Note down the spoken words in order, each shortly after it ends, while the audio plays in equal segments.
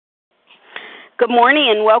Good morning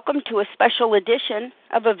and welcome to a special edition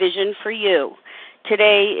of A Vision for You.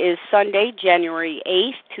 Today is Sunday, January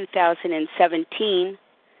 8th, 2017.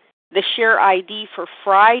 The share ID for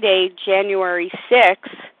Friday, January 6th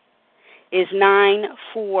is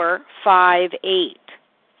 9458.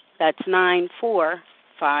 That's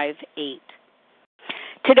 9458.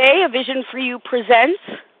 Today, A Vision for You presents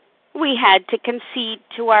We Had to Concede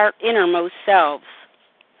to Our Innermost Selves.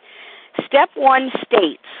 Step 1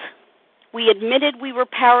 states, we admitted we were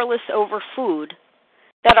powerless over food,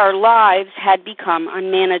 that our lives had become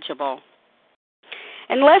unmanageable.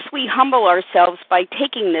 Unless we humble ourselves by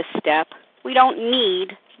taking this step, we don't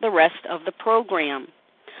need the rest of the program.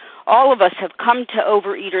 All of us have come to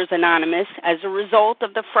Overeaters Anonymous as a result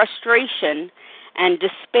of the frustration and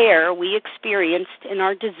despair we experienced in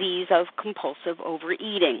our disease of compulsive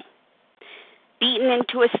overeating. Beaten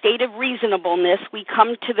into a state of reasonableness, we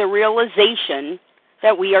come to the realization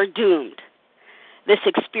that we are doomed. This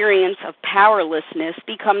experience of powerlessness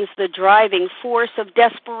becomes the driving force of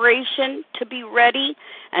desperation to be ready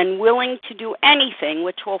and willing to do anything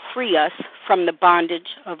which will free us from the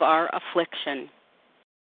bondage of our affliction.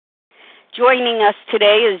 Joining us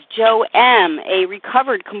today is Joe M., a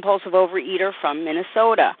recovered compulsive overeater from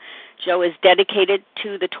Minnesota. Joe is dedicated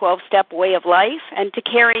to the 12-step way of life and to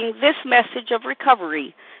carrying this message of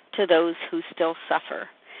recovery to those who still suffer.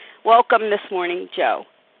 Welcome this morning, Joe.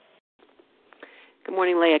 Good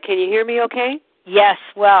morning, Leah. Can you hear me okay? Yes,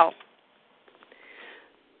 well.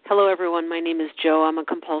 Hello, everyone. My name is Joe. I'm a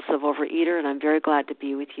compulsive overeater, and I'm very glad to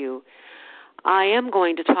be with you. I am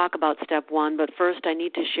going to talk about step 1, but first I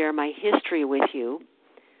need to share my history with you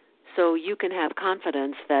so you can have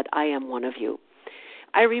confidence that I am one of you.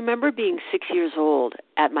 I remember being 6 years old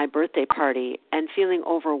at my birthday party and feeling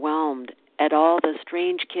overwhelmed at all the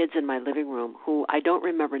strange kids in my living room who I don't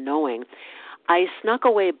remember knowing. I snuck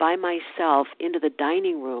away by myself into the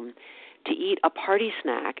dining room to eat a party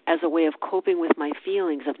snack as a way of coping with my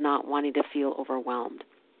feelings of not wanting to feel overwhelmed.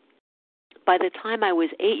 By the time I was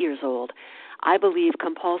 8 years old, I believe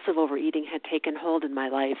compulsive overeating had taken hold in my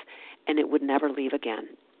life and it would never leave again.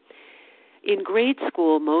 In grade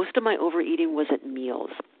school, most of my overeating was at meals.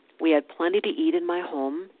 We had plenty to eat in my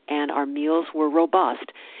home, and our meals were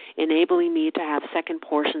robust, enabling me to have second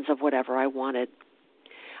portions of whatever I wanted.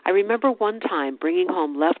 I remember one time bringing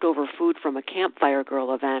home leftover food from a Campfire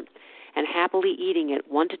Girl event and happily eating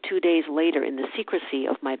it 1 to 2 days later in the secrecy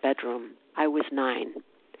of my bedroom. I was 9.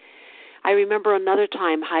 I remember another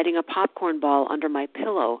time hiding a popcorn ball under my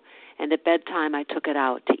pillow, and at bedtime I took it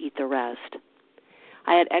out to eat the rest.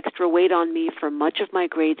 I had extra weight on me for much of my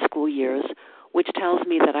grade school years, which tells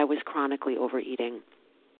me that I was chronically overeating.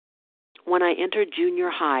 When I entered junior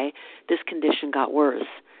high, this condition got worse.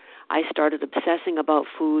 I started obsessing about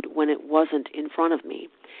food when it wasn't in front of me.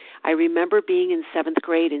 I remember being in 7th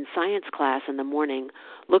grade in science class in the morning,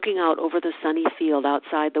 looking out over the sunny field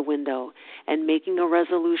outside the window and making a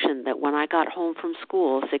resolution that when I got home from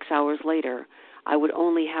school 6 hours later, I would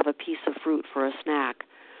only have a piece of fruit for a snack.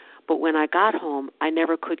 But when I got home, I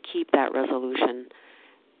never could keep that resolution,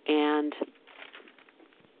 and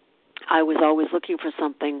I was always looking for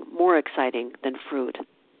something more exciting than fruit.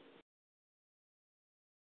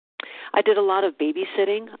 I did a lot of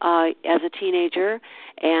babysitting as a teenager,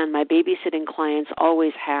 and my babysitting clients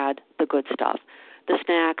always had the good stuff, the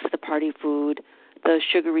snacks, the party food, the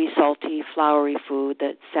sugary, salty, floury food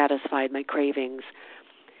that satisfied my cravings.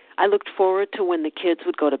 I looked forward to when the kids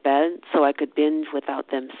would go to bed so I could binge without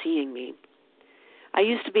them seeing me. I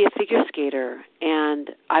used to be a figure skater,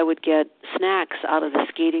 and I would get snacks out of the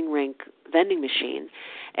skating rink vending machine.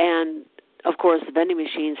 And, of course, the vending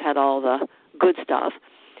machines had all the good stuff.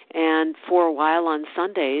 And for a while on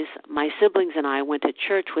Sundays, my siblings and I went to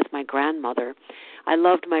church with my grandmother. I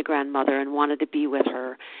loved my grandmother and wanted to be with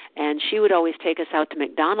her. And she would always take us out to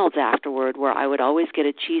McDonald's afterward, where I would always get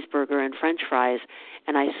a cheeseburger and French fries.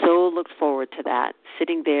 And I so looked forward to that,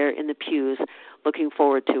 sitting there in the pews, looking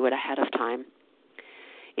forward to it ahead of time.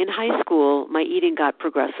 In high school, my eating got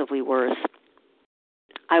progressively worse.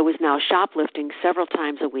 I was now shoplifting several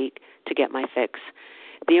times a week to get my fix.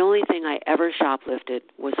 The only thing I ever shoplifted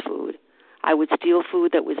was food. I would steal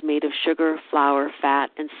food that was made of sugar, flour, fat,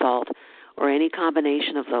 and salt, or any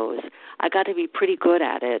combination of those. I got to be pretty good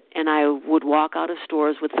at it, and I would walk out of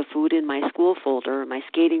stores with the food in my school folder, my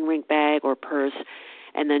skating rink bag or purse,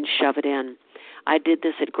 and then shove it in. I did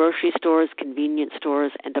this at grocery stores, convenience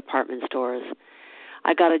stores, and department stores.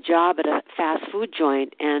 I got a job at a fast food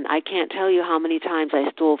joint, and I can't tell you how many times I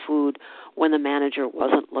stole food when the manager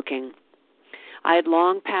wasn't looking. I had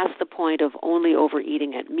long passed the point of only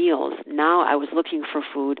overeating at meals. Now I was looking for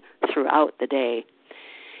food throughout the day.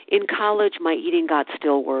 In college, my eating got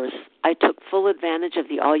still worse. I took full advantage of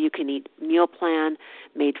the all-you-can-eat meal plan,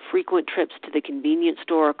 made frequent trips to the convenience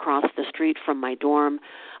store across the street from my dorm,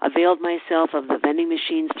 availed myself of the vending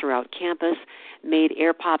machines throughout campus, made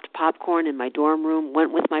air-popped popcorn in my dorm room,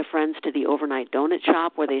 went with my friends to the overnight donut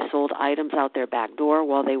shop where they sold items out their back door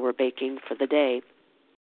while they were baking for the day.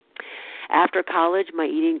 After college, my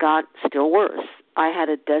eating got still worse. I had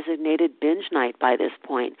a designated binge night by this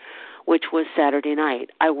point, which was Saturday night.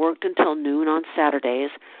 I worked until noon on Saturdays,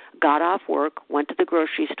 got off work, went to the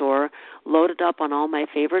grocery store, loaded up on all my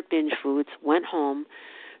favorite binge foods, went home,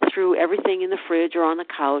 threw everything in the fridge or on the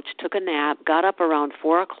couch, took a nap, got up around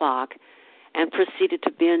 4 o'clock, and proceeded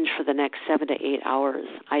to binge for the next 7 to 8 hours.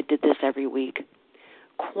 I did this every week.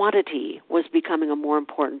 Quantity was becoming a more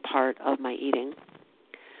important part of my eating.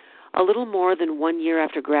 A little more than 1 year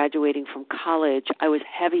after graduating from college, I was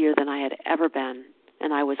heavier than I had ever been,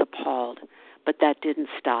 and I was appalled, but that didn't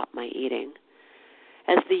stop my eating.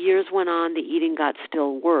 As the years went on, the eating got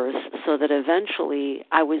still worse, so that eventually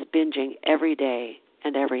I was binging every day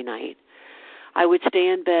and every night. I would stay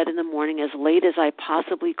in bed in the morning as late as I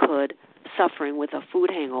possibly could, suffering with a food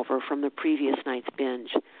hangover from the previous night's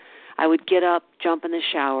binge. I would get up, jump in the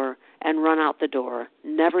shower, and run out the door,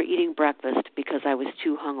 never eating breakfast because I was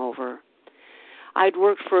too hungover. I'd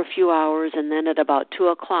worked for a few hours, and then at about 2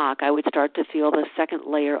 o'clock, I would start to feel the second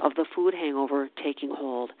layer of the food hangover taking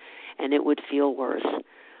hold, and it would feel worse.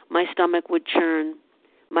 My stomach would churn,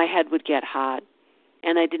 my head would get hot,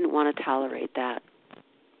 and I didn't want to tolerate that.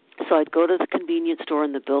 So I'd go to the convenience store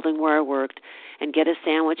in the building where I worked and get a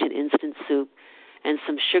sandwich and instant soup and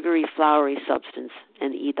some sugary, floury substance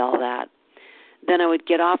and eat all that. Then I would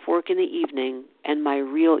get off work in the evening, and my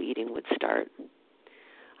real eating would start.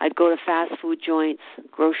 I'd go to fast food joints,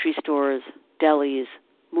 grocery stores, delis,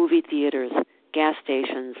 movie theaters, gas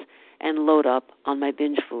stations, and load up on my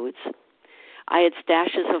binge foods. I had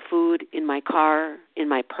stashes of food in my car, in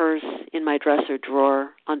my purse, in my dresser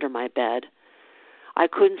drawer, under my bed. I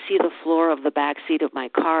couldn't see the floor of the back seat of my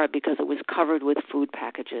car because it was covered with food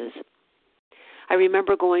packages. I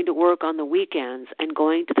remember going to work on the weekends and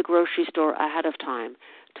going to the grocery store ahead of time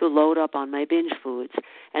to load up on my binge foods,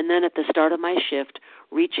 and then at the start of my shift,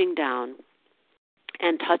 reaching down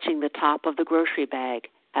and touching the top of the grocery bag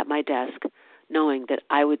at my desk, knowing that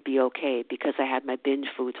I would be okay because I had my binge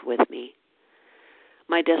foods with me.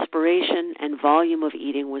 My desperation and volume of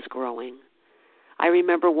eating was growing. I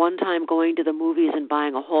remember one time going to the movies and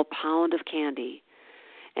buying a whole pound of candy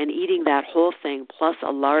and eating that whole thing plus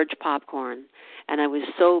a large popcorn, and I was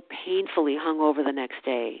so painfully hungover the next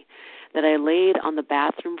day that I laid on the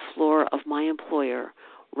bathroom floor of my employer,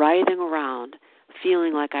 writhing around,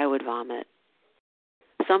 feeling like I would vomit.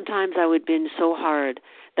 Sometimes I would binge so hard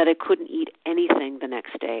that I couldn't eat anything the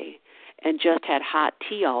next day and just had hot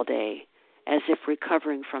tea all day, as if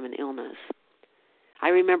recovering from an illness. I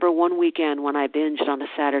remember one weekend when I binged on a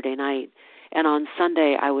Saturday night, and on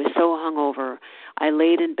Sunday I was so hungover I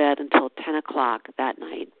laid in bed until 10 o'clock that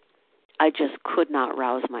night. I just could not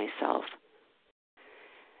rouse myself.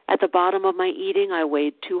 At the bottom of my eating, I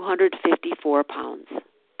weighed 254 pounds.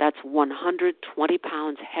 That's 120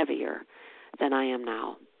 pounds heavier than I am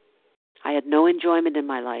now. I had no enjoyment in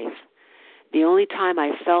my life. The only time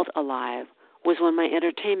I felt alive was when my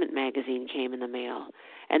entertainment magazine came in the mail,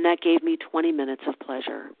 and that gave me 20 minutes of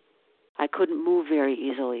pleasure. I couldn't move very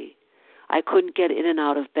easily. I couldn't get in and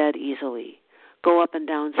out of bed easily, go up and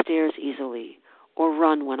down stairs easily, or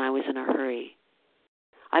run when I was in a hurry.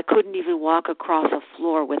 I couldn't even walk across a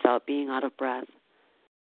floor without being out of breath.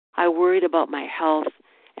 I worried about my health,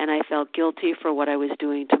 and I felt guilty for what I was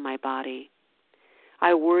doing to my body.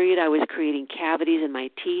 I worried I was creating cavities in my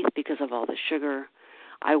teeth because of all the sugar.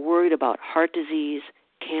 I worried about heart disease,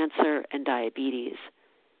 cancer, and diabetes.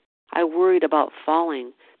 I worried about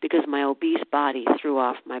falling because my obese body threw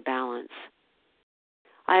off my balance.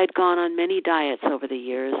 I had gone on many diets over the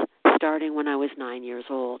years, starting when I was 9 years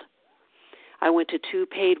old. I went to 2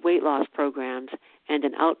 paid weight loss programs and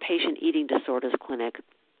an outpatient eating disorders clinic.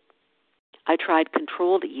 I tried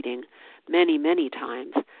controlled eating many, many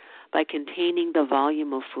times by containing the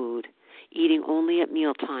volume of food, eating only at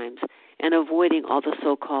meal times, and avoiding all the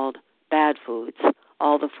so-called bad foods,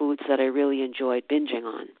 all the foods that I really enjoyed binging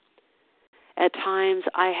on. At times,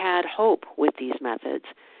 I had hope with these methods,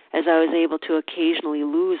 as I was able to occasionally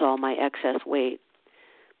lose all my excess weight.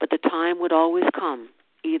 But the time would always come,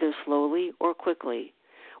 either slowly or quickly,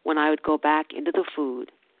 when I would go back into the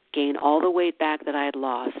food, gain all the weight back that I had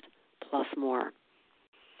lost, plus more.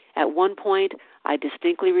 At one point, I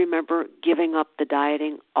distinctly remember giving up the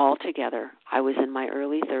dieting altogether. I was in my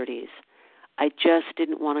early 30s. I just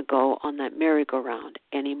didn't want to go on that merry-go-round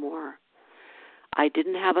anymore. I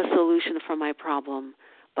didn't have a solution for my problem,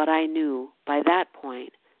 but I knew by that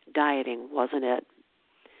point dieting wasn't it.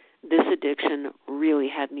 This addiction really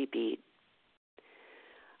had me beat.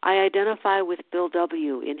 I identify with Bill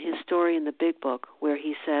W. in his story in the Big Book where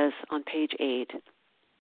he says on page 8,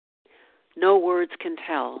 "No words can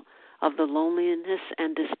tell of the loneliness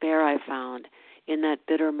and despair I found in that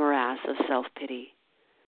bitter morass of self-pity.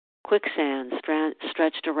 Quicksand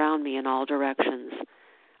stretched around me in all directions.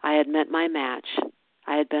 I had met my match.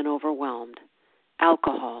 I had been overwhelmed.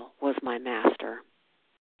 Alcohol was my master.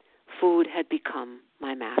 Food had become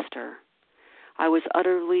my master. I was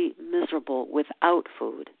utterly miserable without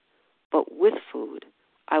food, but with food,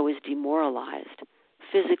 I was demoralized,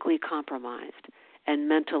 physically compromised, and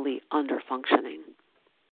mentally underfunctioning.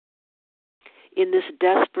 In this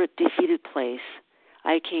desperate, defeated place,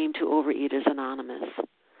 I came to Overeaters Anonymous,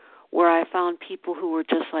 where I found people who were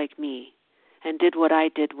just like me and did what I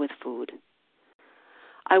did with food.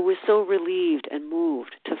 I was so relieved and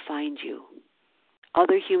moved to find you,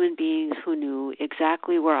 other human beings who knew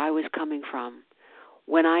exactly where I was coming from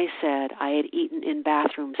when I said I had eaten in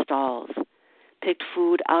bathroom stalls, picked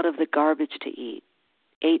food out of the garbage to eat,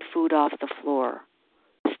 ate food off the floor,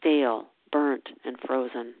 stale, burnt, and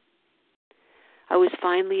frozen. I was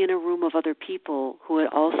finally in a room of other people who had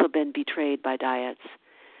also been betrayed by diets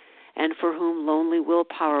and for whom lonely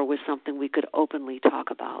willpower was something we could openly talk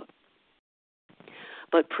about.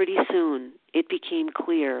 But pretty soon, it became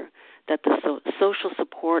clear that the social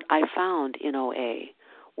support I found in OA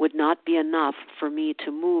would not be enough for me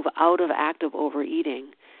to move out of active overeating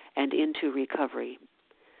and into recovery.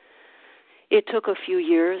 It took a few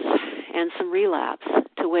years and some relapse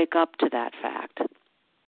to wake up to that fact.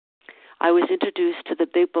 I was introduced to the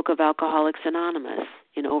Big Book of Alcoholics Anonymous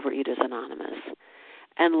in Overeaters Anonymous,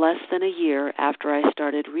 and less than a year after I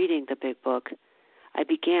started reading the Big Book, I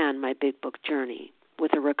began my Big Book journey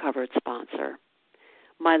with a recovered sponsor.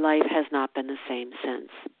 My life has not been the same since.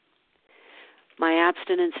 My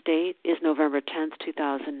abstinence date is November 10th,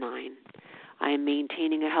 2009. I am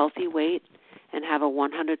maintaining a healthy weight and have a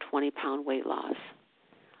 120-pound weight loss.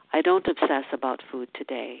 I don't obsess about food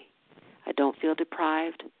today. I don't feel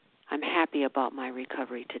deprived. I'm happy about my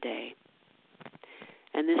recovery today.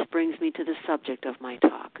 And this brings me to the subject of my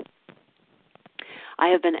talk. I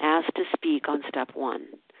have been asked to speak on step 1.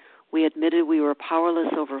 We admitted we were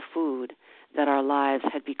powerless over food, that our lives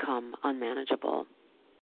had become unmanageable.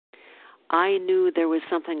 I knew there was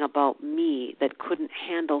something about me that couldn't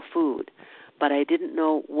handle food, but I didn't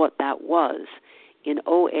know what that was. In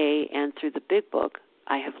OA and through the Big Book,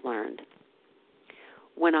 I have learned.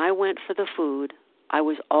 When I went for the food, I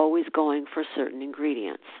was always going for certain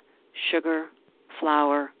ingredients: sugar,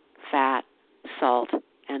 flour, fat, salt,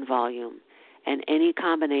 and volume, and any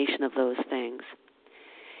combination of those things.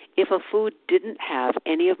 If a food didn't have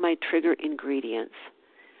any of my trigger ingredients,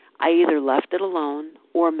 I either left it alone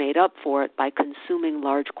or made up for it by consuming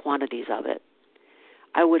large quantities of it.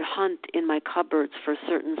 I would hunt in my cupboards for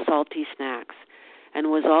certain salty snacks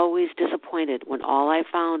and was always disappointed when all I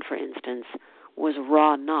found, for instance, was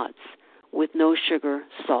raw nuts with no sugar,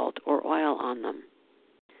 salt, or oil on them.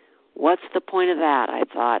 What's the point of that, I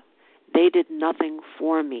thought. They did nothing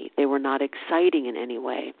for me. They were not exciting in any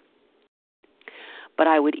way. But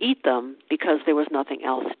I would eat them because there was nothing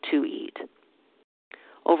else to eat.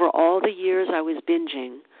 Over all the years I was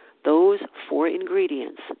binging, those 4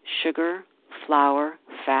 ingredients, sugar, flour,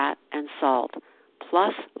 fat, and salt,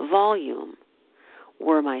 plus volume,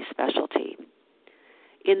 were my specialty.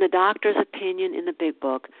 In the doctor's opinion in the Big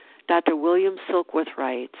Book, Dr. William Silkworth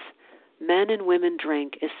writes, men and women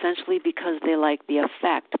drink essentially because they like the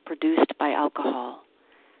effect produced by alcohol.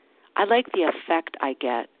 I like the effect I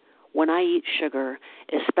get when I eat sugar,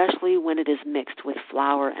 especially when it is mixed with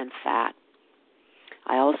flour and fat.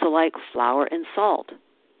 I also like flour and salt,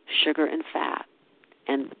 sugar and fat,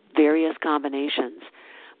 and various combinations.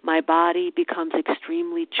 My body becomes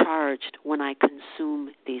extremely charged when I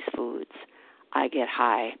consume these foods. I get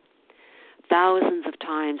high. Thousands of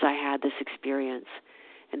times I had this experience,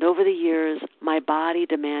 and over the years, my body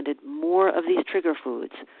demanded more of these trigger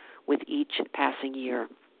foods with each passing year.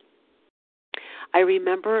 I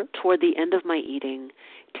remember toward the end of my eating,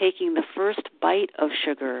 taking the first bite of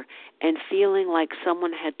sugar and feeling like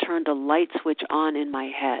someone had turned a light switch on in my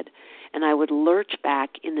head, and I would lurch back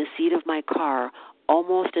in the seat of my car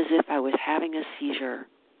almost as if I was having a seizure.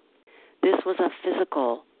 This was a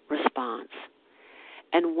physical response.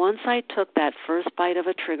 And once I took that first bite of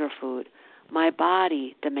a trigger food, my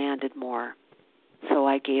body demanded more, so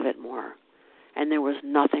I gave it more, and there was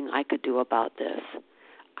nothing I could do about this.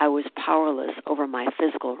 I was powerless over my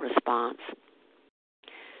physical response.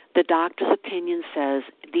 The doctor's opinion says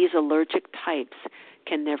these allergic types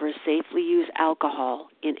can never safely use alcohol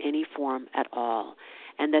in any form at all,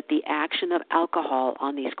 and that the action of alcohol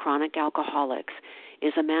on these chronic alcoholics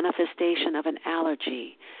is a manifestation of an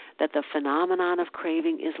allergy, that the phenomenon of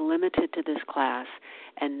craving is limited to this class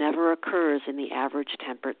and never occurs in the average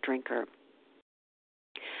temperate drinker.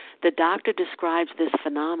 The doctor describes this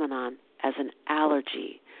phenomenon as an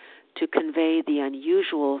allergy to convey the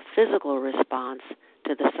unusual physical response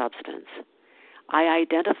to the substance. I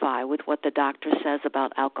identify with what the doctor says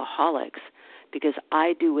about alcoholics because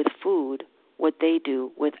I do with food what they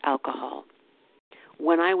do with alcohol.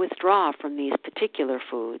 When I withdraw from these particular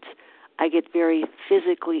foods, I get very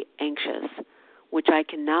physically anxious, which I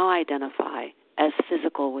can now identify as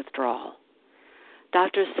physical withdrawal.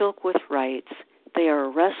 Dr. Silkworth writes, they are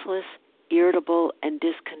restless, irritable, and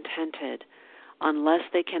discontented unless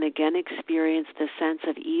they can again experience the sense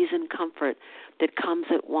of ease and comfort that comes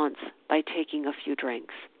at once by taking a few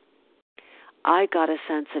drinks. I got a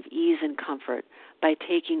sense of ease and comfort by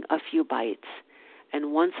taking a few bites,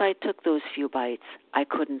 and once I took those few bites, I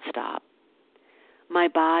couldn't stop. My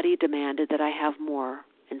body demanded that I have more,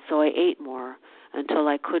 and so I ate more until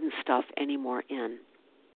I couldn't stuff any more in.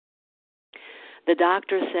 The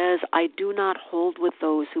doctor says, I do not hold with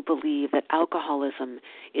those who believe that alcoholism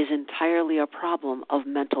is entirely a problem of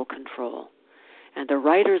mental control. And the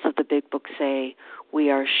writers of the big book say, we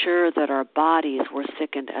are sure that our bodies were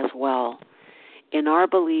sickened as well. In our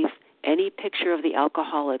belief, any picture of the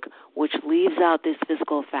alcoholic which leaves out this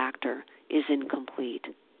physical factor is incomplete.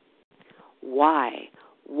 Why?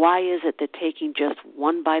 Why is it that taking just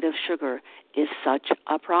one bite of sugar is such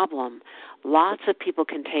a problem? Lots of people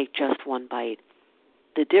can take just one bite.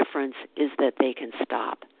 The difference is that they can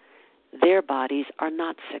stop. Their bodies are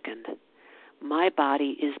not sickened. My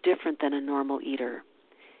body is different than a normal eater.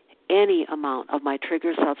 Any amount of my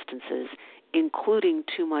trigger substances, including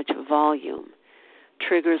too much volume,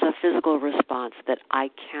 triggers a physical response that I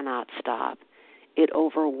cannot stop. It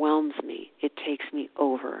overwhelms me. It takes me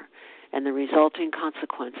over. And the resulting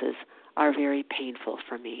consequences are very painful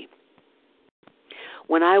for me.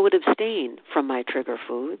 When I would abstain from my trigger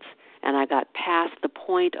foods, and I got past the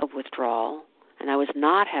point of withdrawal, and I was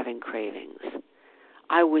not having cravings,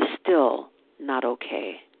 I was still not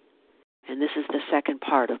okay. And this is the second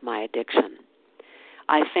part of my addiction.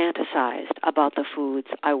 I fantasized about the foods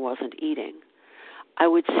I wasn't eating. I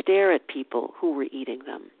would stare at people who were eating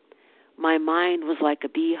them. My mind was like a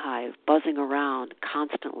beehive buzzing around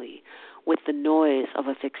constantly with the noise of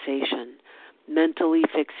a fixation, mentally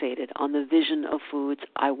fixated on the vision of foods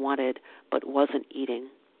I wanted but wasn't eating.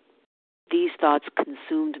 These thoughts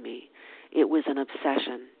consumed me. It was an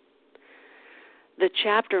obsession. The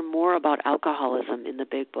chapter more about alcoholism in the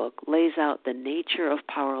big book lays out the nature of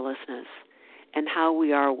powerlessness and how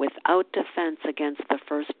we are without defense against the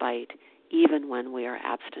first bite, even when we are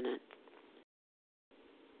abstinent.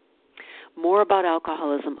 More about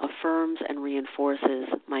alcoholism affirms and reinforces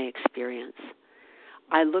my experience.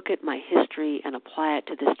 I look at my history and apply it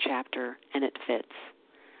to this chapter, and it fits.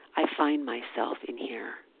 I find myself in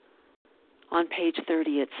here. On page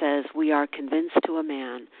 30 it says, we are convinced to a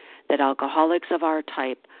man that alcoholics of our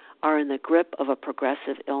type are in the grip of a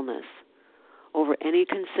progressive illness. Over any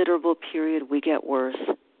considerable period we get worse,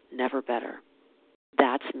 never better.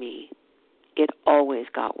 That's me. It always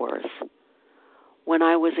got worse. When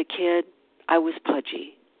I was a kid, I was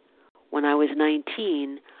pudgy. When I was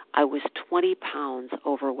 19, I was 20 pounds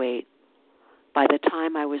overweight. By the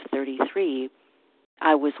time I was 33,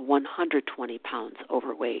 I was 120 pounds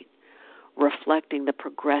overweight, reflecting the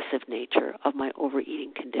progressive nature of my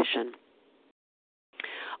overeating condition.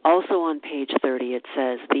 Also on page 30 it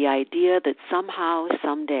says, the idea that somehow,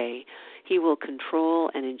 someday, he will control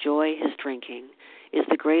and enjoy his drinking is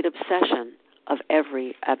the great obsession of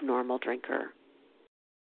every abnormal drinker.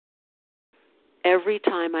 Every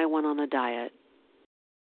time I went on a diet,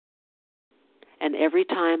 and every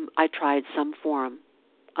time I tried some form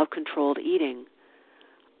of controlled eating,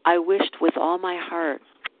 I wished with all my heart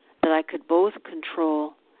that I could both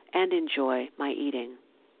control and enjoy my eating.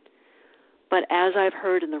 But as I've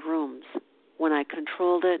heard in the rooms, when I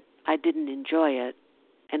controlled it, I didn't enjoy it,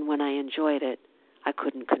 and when I enjoyed it, I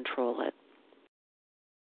couldn't control it.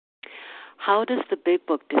 How does the big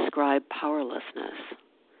book describe powerlessness?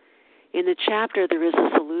 In the chapter, there is a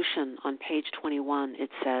solution on page 21. It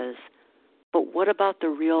says, but what about the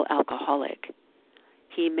real alcoholic?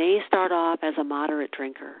 He may start off as a moderate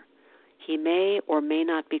drinker. He may or may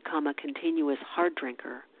not become a continuous hard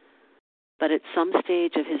drinker. But at some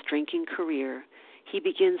stage of his drinking career, he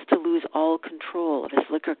begins to lose all control of his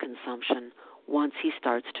liquor consumption once he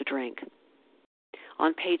starts to drink.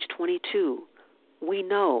 On page 22, we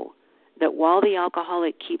know that while the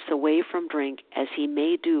alcoholic keeps away from drink, as he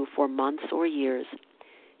may do for months or years,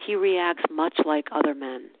 he reacts much like other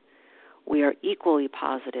men. We are equally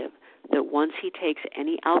positive that once he takes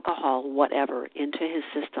any alcohol, whatever, into his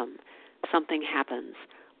system, something happens,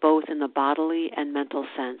 both in the bodily and mental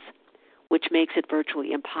sense, which makes it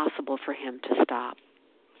virtually impossible for him to stop.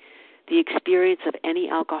 The experience of any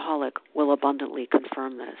alcoholic will abundantly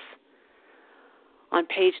confirm this. On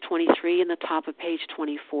page 23 and the top of page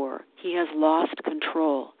 24, he has lost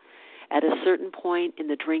control. At a certain point in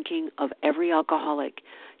the drinking of every alcoholic,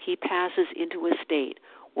 he passes into a state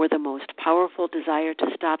where the most powerful desire to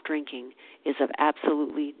stop drinking is of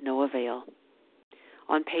absolutely no avail.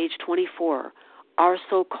 On page 24, our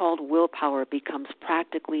so-called willpower becomes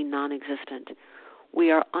practically non-existent.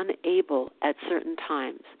 We are unable at certain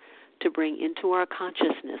times to bring into our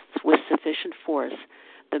consciousness with sufficient force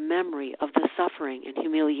the memory of the suffering and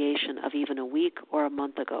humiliation of even a week or a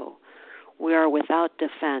month ago. We are without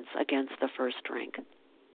defense against the first drink.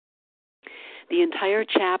 The entire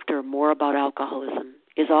chapter, More About Alcoholism,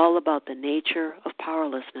 is all about the nature of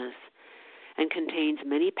powerlessness and contains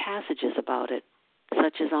many passages about it,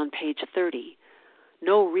 such as on page 30.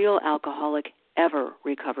 No real alcoholic ever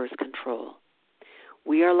recovers control.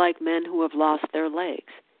 We are like men who have lost their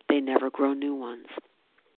legs. They never grow new ones.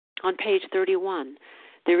 On page 31,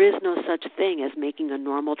 there is no such thing as making a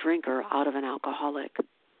normal drinker out of an alcoholic.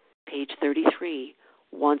 Page 33,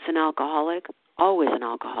 once an alcoholic, always an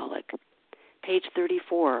alcoholic. Page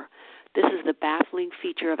 34, this is the baffling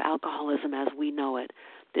feature of alcoholism as we know it,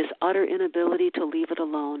 this utter inability to leave it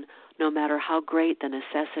alone, no matter how great the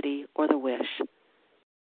necessity or the wish.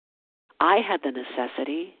 I had the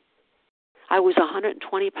necessity. I was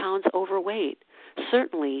 120 pounds overweight.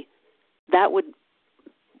 Certainly, that would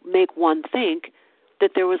make one think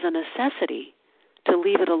that there was a necessity to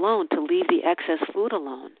leave it alone, to leave the excess food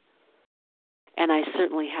alone. And I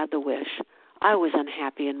certainly had the wish. I was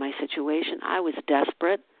unhappy in my situation. I was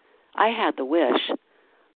desperate. I had the wish,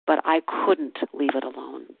 but I couldn't leave it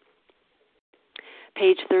alone.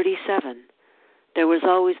 Page 37. There was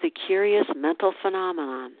always the curious mental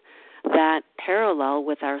phenomenon that, parallel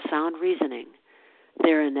with our sound reasoning,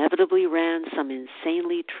 there inevitably ran some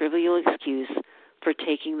insanely trivial excuse for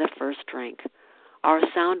taking the first drink. Our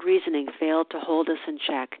sound reasoning failed to hold us in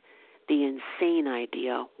check. The insane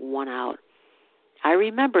idea won out. I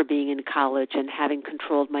remember being in college and having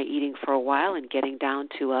controlled my eating for a while and getting down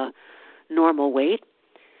to a normal weight.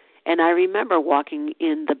 And I remember walking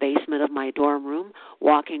in the basement of my dorm room,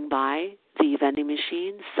 walking by the vending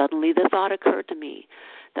machine. Suddenly the thought occurred to me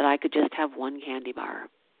that I could just have one candy bar.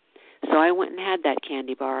 So I went and had that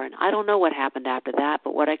candy bar, and I don't know what happened after that,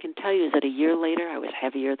 but what I can tell you is that a year later I was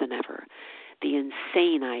heavier than ever. The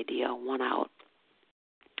insane idea won out.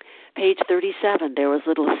 Page 37, there was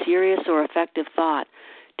little serious or effective thought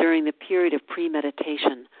during the period of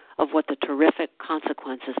premeditation of what the terrific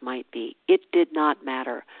consequences might be. It did not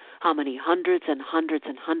matter how many hundreds and hundreds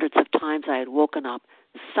and hundreds of times I had woken up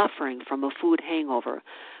suffering from a food hangover.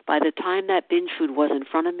 By the time that binge food was in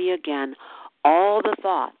front of me again, all the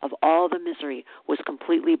thought of all the misery was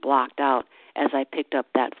completely blocked out as I picked up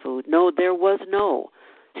that food. No, there was no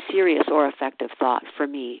serious or effective thought for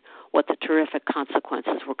me what the terrific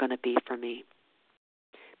consequences were going to be for me.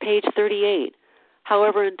 Page 38.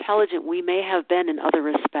 However intelligent we may have been in other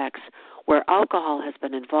respects, where alcohol has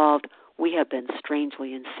been involved, we have been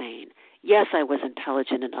strangely insane. Yes, I was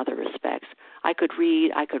intelligent in other respects. I could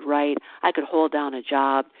read, I could write, I could hold down a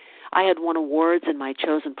job. I had won awards in my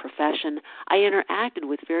chosen profession. I interacted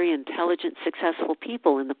with very intelligent, successful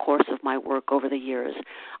people in the course of my work over the years.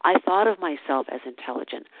 I thought of myself as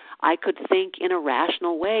intelligent. I could think in a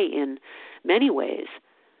rational way in many ways.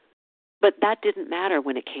 But that didn't matter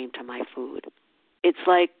when it came to my food. It's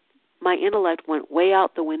like my intellect went way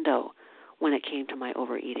out the window when it came to my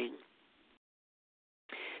overeating.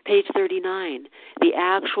 Page 39, the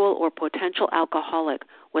actual or potential alcoholic,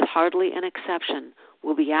 with hardly an exception,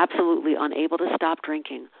 will be absolutely unable to stop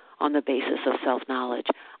drinking on the basis of self-knowledge.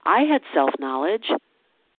 I had self-knowledge.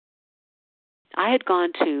 I had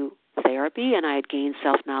gone to therapy, and I had gained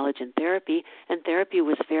self-knowledge in therapy, and therapy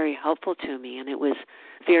was very helpful to me, and it was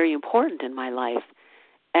very important in my life.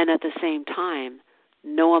 And at the same time,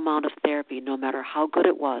 no amount of therapy, no matter how good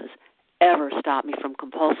it was, ever stopped me from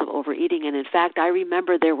compulsive overeating. And in fact, I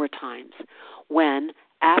remember there were times when,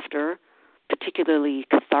 after particularly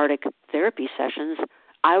cathartic therapy sessions,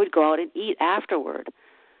 I would go out and eat afterward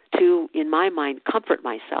to, in my mind, comfort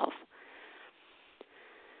myself.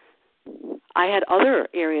 I had other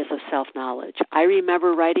areas of self-knowledge. I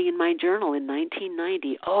remember writing in my journal in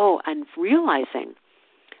 1990, and realizing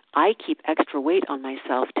I keep extra weight on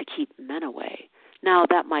myself to keep men away. Now,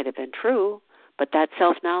 that might have been true, but that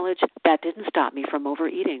self-knowledge, that didn't stop me from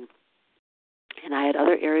overeating. And I had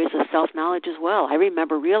other areas of self-knowledge as well. I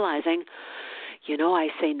remember realizing, I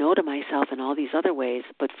say no to myself in all these other ways,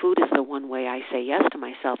 but food is the one way I say yes to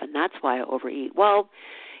myself, and that's why I overeat. Well,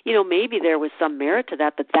 maybe there was some merit to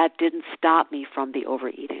that, but that didn't stop me from the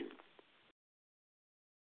overeating.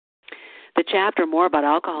 The chapter more about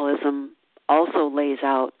alcoholism also lays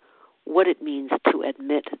out what it means to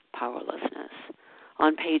admit powerlessness.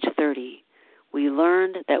 On page 30, we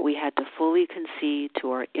learned that we had to fully concede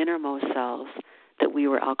to our innermost selves that we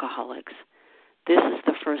were alcoholics. This is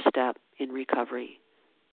the first step in recovery.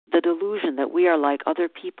 The delusion that we are like other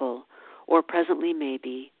people, or presently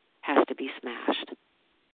maybe, has to be smashed.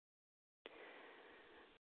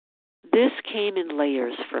 This came in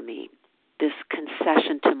layers for me, this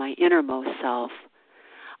concession to my innermost self.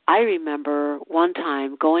 I remember one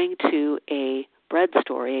time going to a bread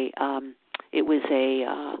store. It was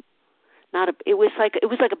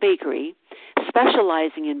like a bakery,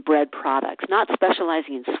 specializing in bread products, not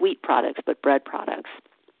specializing in sweet products, but bread products.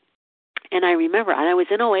 And I remember, and I was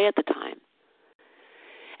in OA at the time,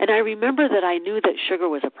 and I remember that I knew that sugar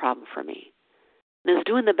was a problem for me. And I was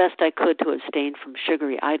doing the best I could to abstain from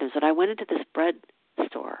sugary items. And I went into this bread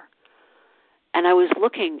store, and I was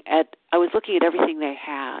looking at everything they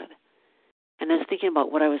had, and I was thinking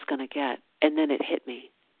about what I was going to get. And then it hit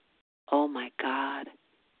me. Oh my God,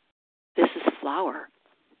 this is flour.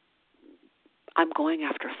 I'm going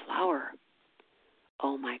after flour.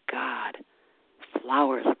 Oh my God,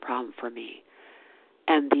 flour is a problem for me.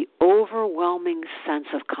 And the overwhelming sense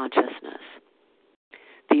of consciousness,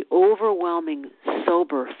 the overwhelming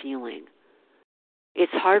sober feeling.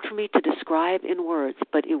 It's hard for me to describe in words,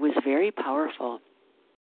 but it was very powerful.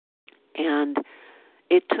 And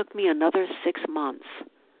it took me another 6 months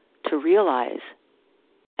to realize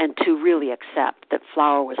and to really accept that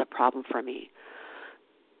flour was a problem for me.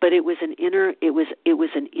 But it was an inner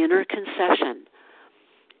concession.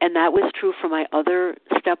 And that was true for my other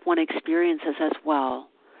step 1 experiences as well.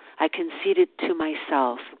 I conceded to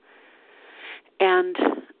myself. And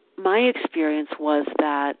my experience was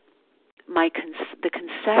that the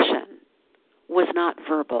concession was not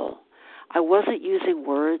verbal. I wasn't using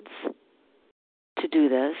words to do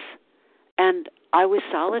this, and I was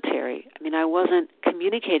solitary. I wasn't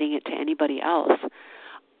communicating it to anybody else.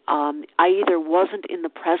 I either wasn't in the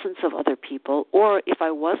presence of other people, or if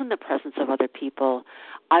I was in the presence of other people,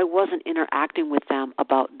 I wasn't interacting with them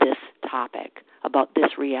about this topic, about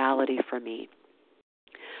this reality for me.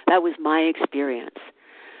 That was my experience.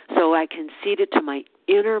 So I conceded to my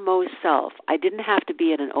innermost self. I didn't have to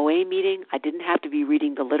be at an OA meeting. I didn't have to be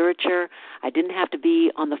reading the literature. I didn't have to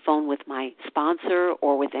be on the phone with my sponsor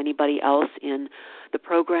or with anybody else in the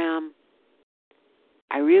program.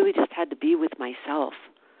 I really just had to be with myself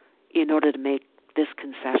in order to make this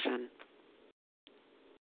concession.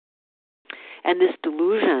 And this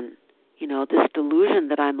delusion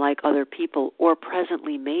that I'm like other people, or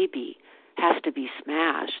presently maybe, has to be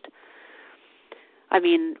smashed.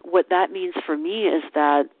 What that means for me is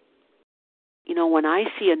that, when I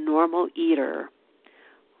see a normal eater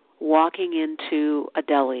walking into a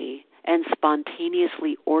deli and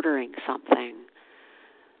spontaneously ordering something,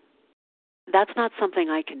 that's not something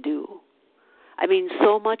I can do.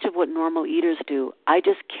 So much of what normal eaters do, I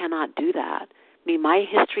just cannot do that. My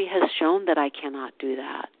history has shown that I cannot do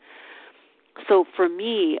that. So for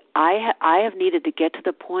me, I have needed to get to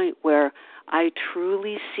the point where I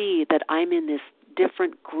truly see that I'm in this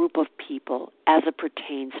different group of people as it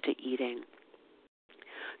pertains to eating.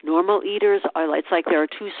 Normal eaters it's like there are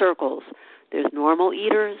 2 circles. There's normal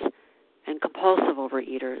eaters and compulsive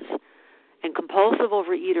overeaters. And compulsive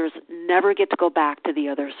overeaters never get to go back to the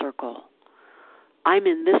other circle. I'm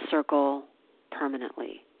in this circle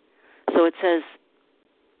permanently. So it says,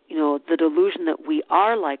 the delusion that we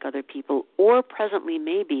are like other people, or presently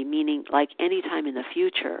maybe, meaning like any time in the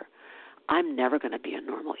future, I'm never going to be a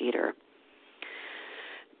normal eater.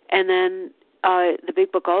 And then the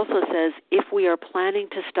big book also says, if we are planning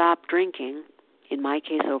to stop drinking, in my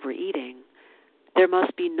case overeating, there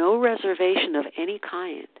must be no reservation of any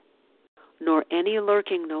kind, nor any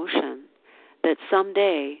lurking notion that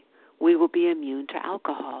someday we will be immune to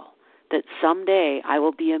alcohol, that someday I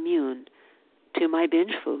will be immune to my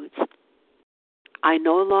binge foods. I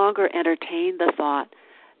no longer entertain the thought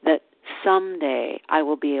that someday I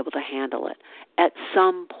will be able to handle it. At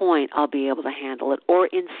some point I'll be able to handle it. Or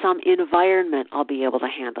in some environment I'll be able to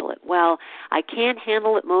handle it. Well, I can't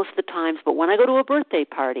handle it most of the times, but when I go to a birthday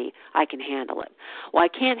party, I can handle it. Well, I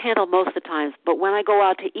can't handle most of the times, but when I go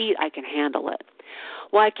out to eat, I can handle it.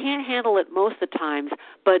 Well, I can't handle it most of the times,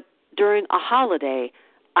 but during a holiday,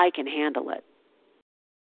 I can handle it.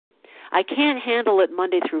 I can't handle it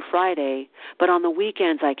Monday through Friday, but on the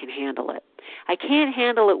weekends I can handle it. I can't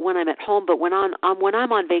handle it when I'm at home, but when I'm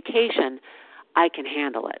on vacation, I can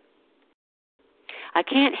handle it. I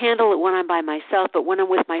can't handle it when I'm by myself, but when I'm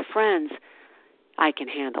with my friends, I can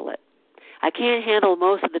handle it. I can't handle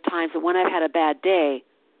most of the times, but when I've had a bad day,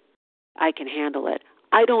 I can handle it.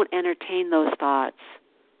 I don't entertain those thoughts.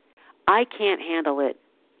 I can't handle it,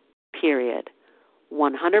 period.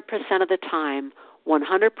 100% of the time,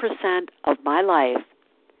 100% of my life,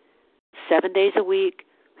 7 days a week,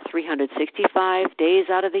 365 days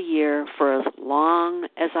out of the year, for as long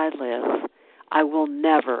as I live, I will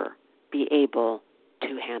never be able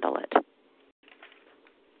to handle it.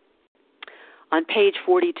 On page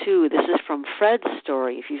 42, this is from Fred's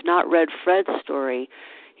story. If you've not read Fred's story,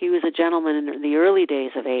 he was a gentleman in the early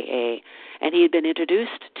days of AA, and he had been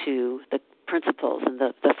introduced to the principles and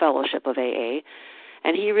the fellowship of AA,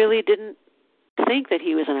 and he really didn't think that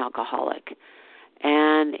he was an alcoholic.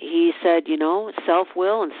 And he said,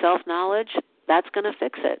 self-will and self-knowledge, that's going to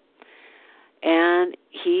fix it. And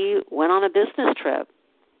he went on a business trip.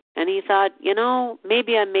 And he thought,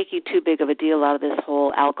 maybe I'm making too big of a deal out of this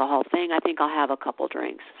whole alcohol thing. I think I'll have a couple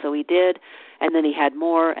drinks. So he did, and then he had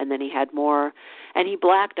more, and then he had more. And he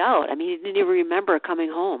blacked out. I mean, he didn't even remember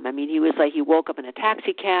coming home. I mean, he was like, he woke up in a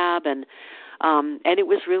taxi cab, and it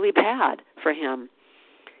was really bad for him.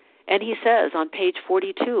 And he says on page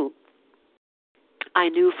 42, I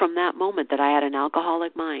knew from that moment that I had an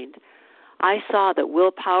alcoholic mind. I saw that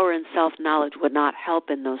willpower and self-knowledge would not help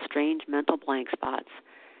in those strange mental blank spots.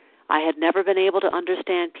 I had never been able to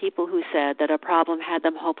understand people who said that a problem had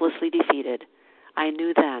them hopelessly defeated. I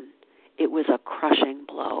knew then it was a crushing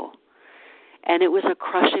blow. And it was a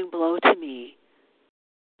crushing blow to me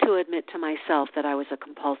to admit to myself that I was a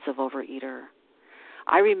compulsive overeater.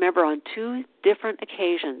 I remember on 2 different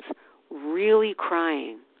occasions really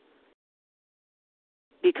crying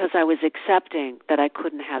because I was accepting that I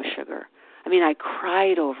couldn't have sugar. I mean, I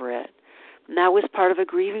cried over it. And that was part of a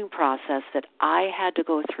grieving process that I had to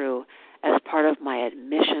go through as part of my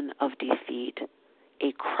admission of defeat,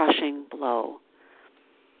 a crushing blow.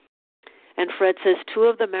 And Fred says 2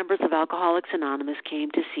 of the members of Alcoholics Anonymous came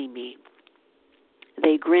to see me.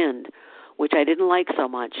 They grinned, which I didn't like so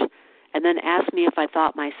much, and then asked me if I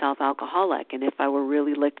thought myself alcoholic and if I were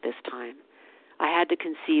really licked this time. I had to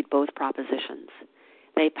concede both propositions.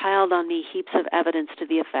 They piled on me heaps of evidence to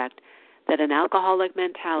the effect that an alcoholic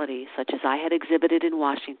mentality, such as I had exhibited in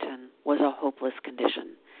Washington, was a hopeless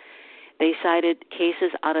condition. They cited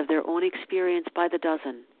cases out of their own experience by the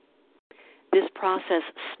dozen. This process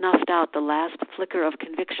snuffed out the last flicker of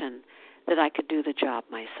conviction that I could do the job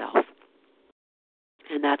myself.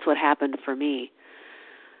 And that's what happened for me.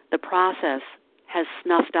 The process has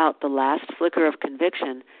snuffed out the last flicker of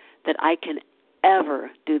conviction that I can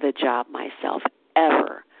ever do the job myself,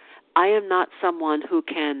 ever. I am not someone who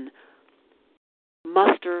can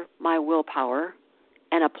muster my willpower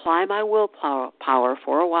and apply my willpower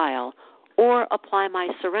for a while, or apply my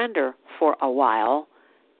surrender for a while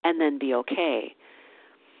and then be okay.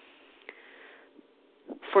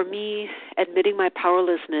 For me, admitting my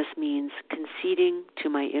powerlessness means conceding to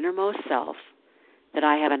my innermost self that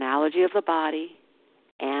I have an allergy of the body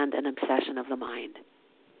and an obsession of the mind.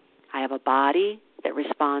 I have a body that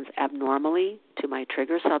responds abnormally to my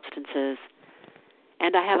trigger substances,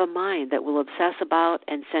 and I have a mind that will obsess about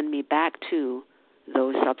and send me back to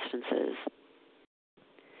those substances.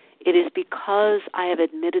 It is because I have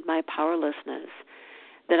admitted my powerlessness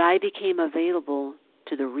that I became available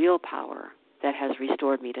to the real power that has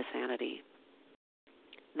restored me to sanity.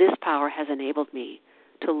 This power has enabled me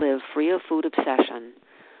to live free of food obsession,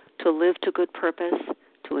 to live to good purpose,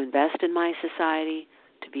 to invest in my society,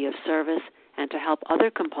 to be of service, and to help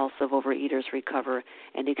other compulsive overeaters recover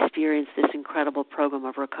and experience this incredible program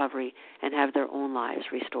of recovery and have their own lives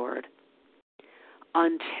restored.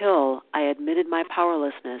 Until I admitted my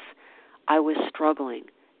powerlessness, I was struggling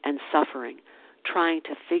and suffering, trying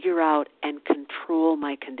to figure out and control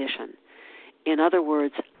my condition. In other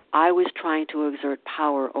words, I was trying to exert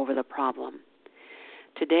power over the problem.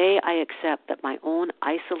 Today, I accept that my own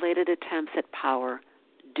isolated attempts at power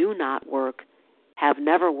do not work, have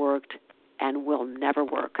never worked, and will never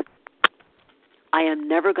work. I am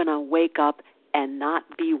never going to wake up and not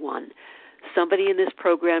be one, Somebody in this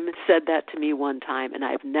program said that to me one time, and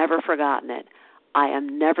I've never forgotten it. I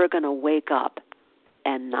am never going to wake up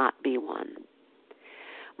and not be one.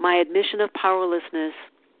 My admission of powerlessness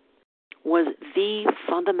was the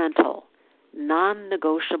fundamental,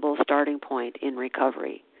 non-negotiable starting point in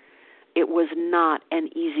recovery. It was not an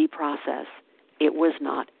easy process. It was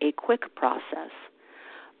not a quick process.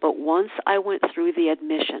 But once I went through the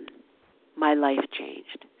admission, my life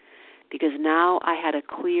changed. Because now I had a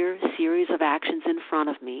clear series of actions in front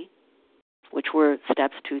of me, which were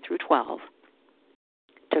steps 2 through 12,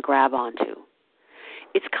 to grab onto.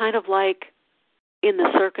 It's kind of like in the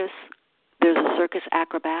circus, there's a circus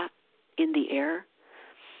acrobat in the air,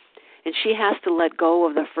 and she has to let go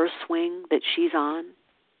of the first swing that she's on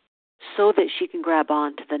so that she can grab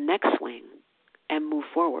on to the next swing and move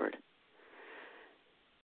forward.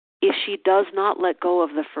 If she does not let go of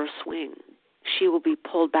the first swing, she will be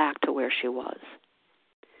pulled back to where she was.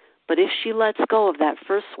 But if she lets go of that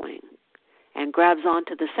first swing and grabs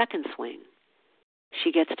onto the second swing,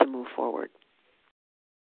 she gets to move forward.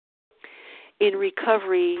 In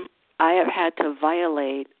recovery, I have had to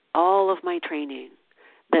violate all of my training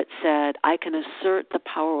that said I can assert the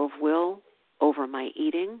power of will over my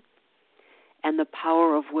eating and the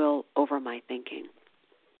power of will over my thinking.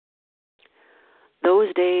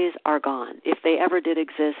 Those days are gone. If they ever did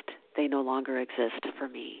exist, they no longer exist for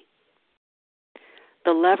me.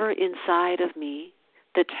 The lever inside of me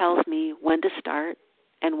that tells me when to start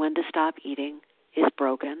and when to stop eating is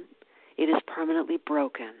broken. It is permanently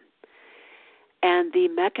broken. And the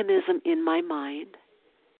mechanism in my mind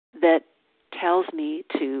that tells me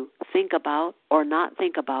to think about or not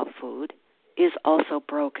think about food is also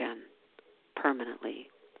broken permanently.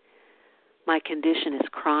 My condition is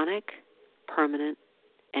chronic, permanent,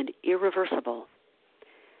 and irreversible.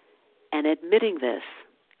 And admitting this,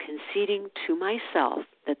 conceding to myself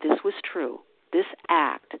that this was true, this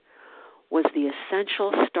act was the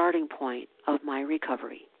essential starting point of my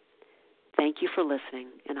recovery. Thank you for listening,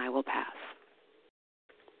 and I will pass.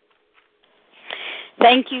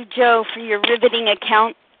 Thank you, Jo, for your riveting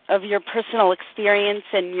account of your personal experience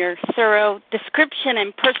and your thorough description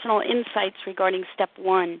and personal insights regarding step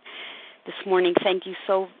 1 this morning. Thank you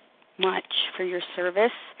so much for your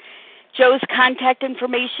service. Jo's contact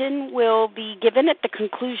information will be given at the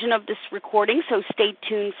conclusion of this recording, so stay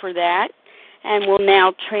tuned for that. And we'll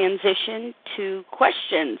now transition to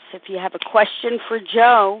questions. If you have a question for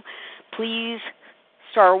Jo, please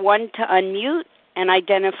star 1 to unmute and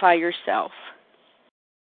identify yourself.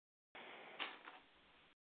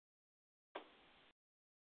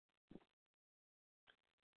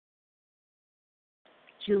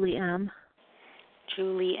 Julie M.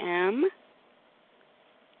 Julie M.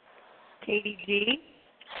 Katie G.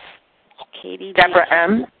 Katie Deborah G.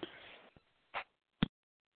 M.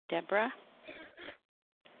 Deborah.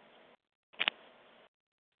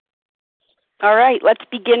 All right, let's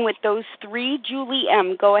begin with those 3. Julie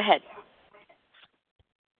M., go ahead.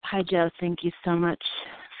 Hi, Jo. Thank you so much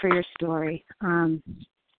for your story. I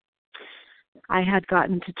had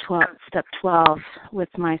gotten to step 12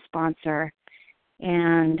 with my sponsor,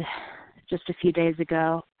 and just a few days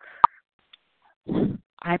ago,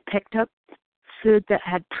 I picked up food that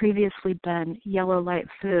had previously been yellow light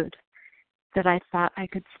food that I thought I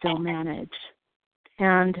could still manage.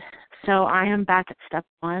 And so I am back at step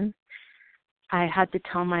 1. I had to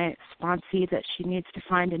tell my sponsee that she needs to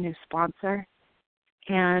find a new sponsor.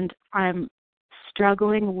 And I'm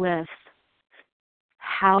struggling with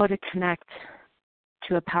how to connect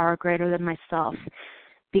to a power greater than myself.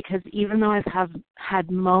 Because even though I've had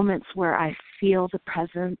moments where I feel the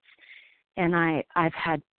presence and I've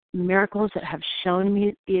had miracles that have shown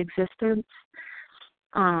me the existence,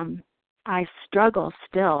 I struggle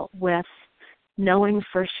still with knowing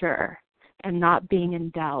for sure and not being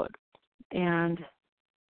in doubt. And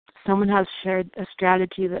someone has shared a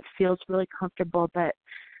strategy that feels really comfortable, but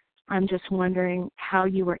I'm just wondering how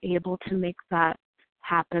you were able to make that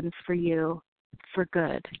happen for you for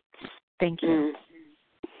good. Thank you.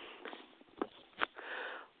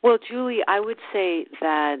 Well, Julie, I would say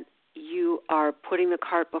that you are putting the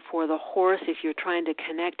cart before the horse if you're trying to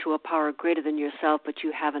connect to a power greater than yourself, but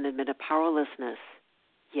you haven't admitted powerlessness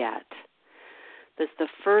yet. The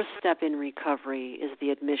first step in recovery is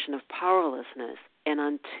the admission of powerlessness, and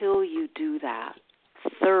until you do that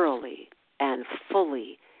thoroughly and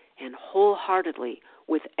fully and wholeheartedly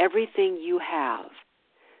with everything you have,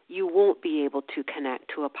 you won't be able to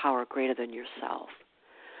connect to a power greater than yourself.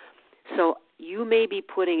 So you may be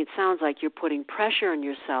it sounds like you're putting pressure on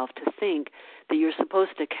yourself to think that you're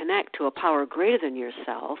supposed to connect to a power greater than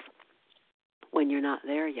yourself when you're not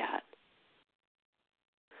there yet.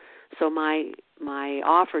 So my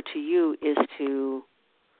offer to you is to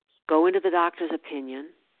go into the doctor's opinion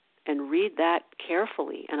and read that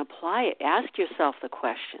carefully and apply it. Ask yourself the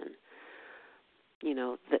question,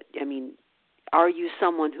 are you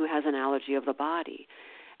someone who has an allergy of the body?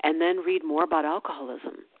 And then read more about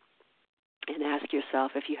alcoholism and ask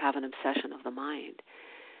yourself if you have an obsession of the mind.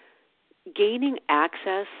 Gaining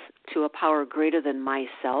access to a power greater than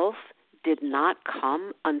myself did not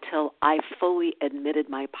come until I fully admitted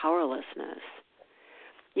my powerlessness.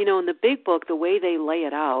 In the big book, the way they lay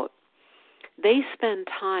it out, they spend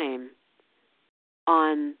time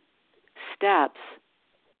on steps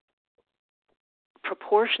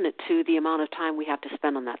proportionate to the amount of time we have to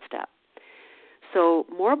spend on that step. So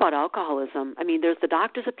more about alcoholism, there's the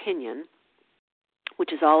doctor's opinion,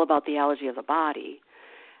 which is all about the allergy of the body.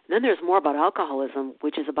 And then there's more about alcoholism,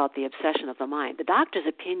 which is about the obsession of the mind. The doctor's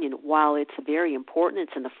opinion, while it's very important,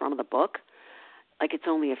 it's in the front of the book, it's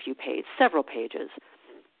only a few pages, several pages.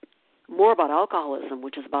 More about alcoholism,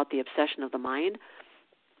 which is about the obsession of the mind,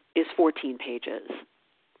 is 14 pages.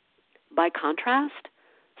 By contrast,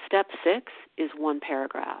 step 6 is one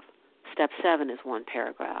paragraph. Step 7 is one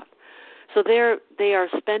paragraph. So they are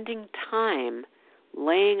spending time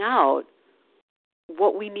laying out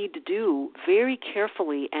what we need to do very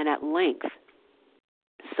carefully and at length.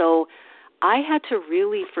 So I had to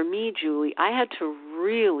really, for me, Julie, I had to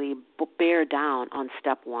really bear down on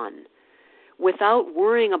step 1 without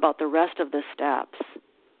worrying about the rest of the steps.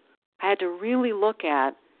 I had to really look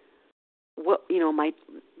at what,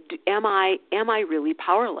 am I really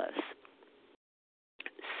powerless?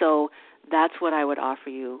 So that's what I would offer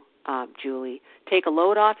you, Julie. Take a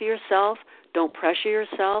load off of yourself. Don't pressure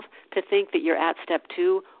yourself to think that you're at step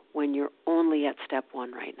 2 when you're only at step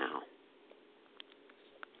 1 right now.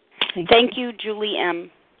 Thank you, Julie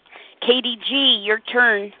M. Katie G., your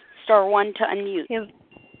turn. Star 1 to unmute.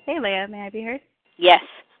 Hey, Leah, may I be heard? Yes.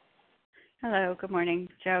 Hello, good morning.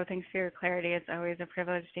 Joe, thanks for your clarity. It's always a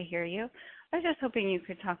privilege to hear you. I was just hoping you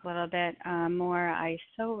could talk a little bit more. I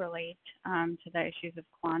so relate to the issues of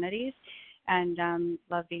quantities and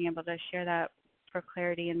love being able to share that for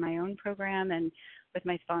clarity in my own program and with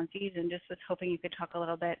my sponsees, and just was hoping you could talk a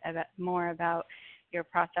little bit more about your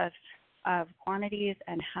process of quantities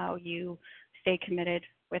and how you stay committed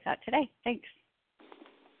with that today. Thanks.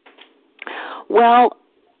 Well,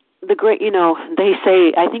 they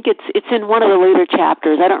say, I think it's in one of the later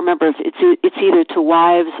chapters. I don't remember if it's either to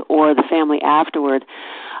wives or the family afterward.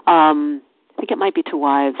 I think it might be to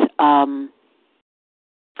wives.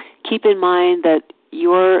 Keep in mind that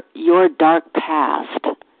your dark past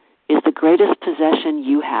is the greatest possession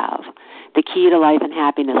you have, the key to life and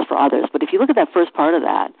happiness for others. But if you look at that first part of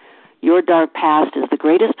that, your dark past is the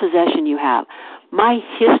greatest possession you have. My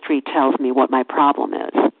history tells me what my problem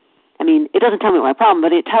is. It doesn't tell me what my problem,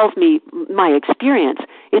 but it tells me my experience.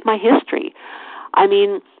 It's my history. I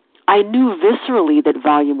knew viscerally that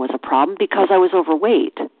volume was a problem because I was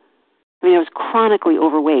overweight. I was chronically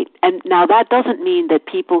overweight. And now that doesn't mean that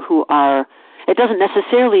it doesn't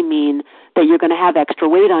necessarily mean that you're going to have extra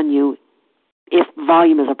weight on you if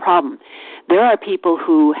volume is a problem. There are people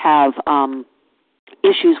who have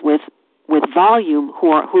issues with volume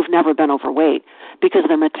who've never been overweight because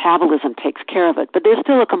their metabolism takes care of it, but they're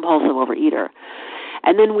still a compulsive overeater.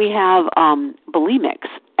 And then we have bulimics,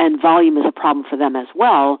 and volume is a problem for them as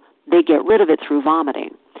well. They get rid of it through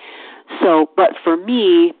vomiting. So, but for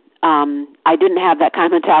me, I didn't have that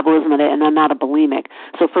kind of metabolism, and I'm not a bulimic.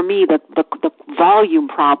 So for me, the volume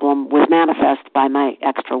problem was manifest by my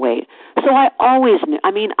extra weight. So I always knew,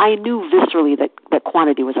 I knew viscerally that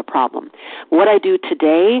quantity was a problem. What I do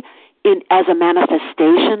today as a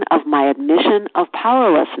manifestation of my admission of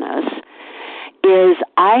powerlessness is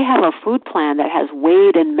I have a food plan that has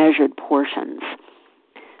weighed and measured portions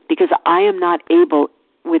because I am not able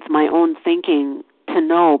with my own thinking to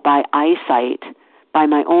know by eyesight, by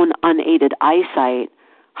my own unaided eyesight,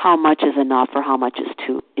 how much is enough or how much is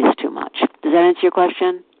too much. Does that answer your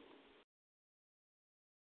question?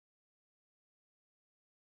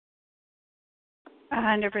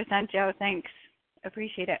 100%, Joe. Thanks.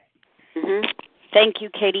 Appreciate it. Mm-hmm. Thank you,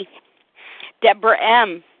 Katie. Deborah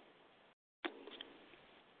M.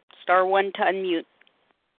 Star 1 to unmute.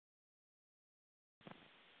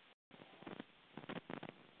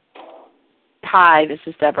 Hi, this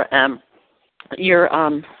is Deborah M. Your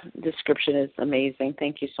description is amazing.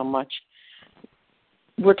 Thank you so much.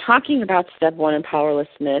 We're talking about step 1 in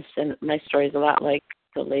powerlessness, and my story is a lot like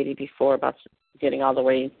the lady before about getting all the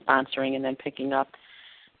way sponsoring and then picking up.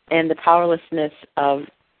 And the powerlessness of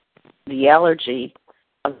the allergy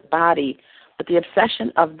of the body, but the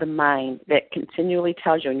obsession of the mind that continually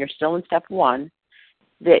tells you, and you're still in step 1,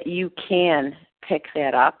 that you can pick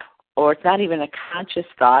that up, or it's not even a conscious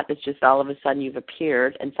thought. It's just all of a sudden you've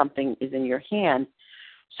appeared and something is in your hand.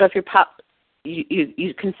 So if you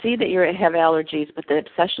can see that you have allergies, but the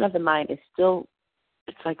obsession of the mind is still,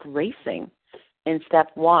 it's like racing in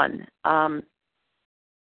step one.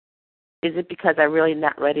 Is it because I'm really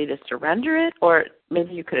not ready to surrender it, or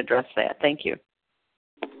maybe you could address that? Thank you.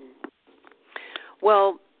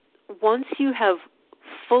 Well, once you have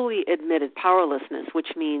fully admitted powerlessness,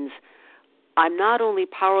 which means I'm not only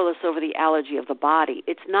powerless over the allergy of the body,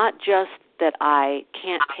 it's not just that I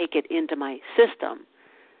can't take it into my system.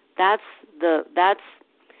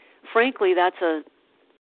 Frankly, that's the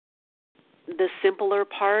simpler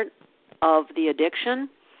part of the addiction.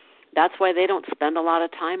 That's why they don't spend a lot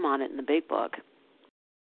of time on it in the big book.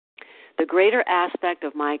 The greater aspect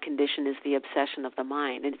of my condition is the obsession of the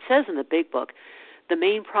mind. And it says in the big book, the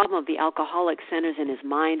main problem of the alcoholic centers in his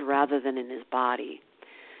mind rather than in his body.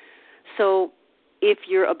 So if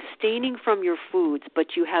you're abstaining from your foods,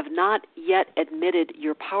 but you have not yet admitted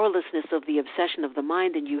your powerlessness of the obsession of the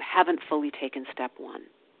mind, then you haven't fully taken step one.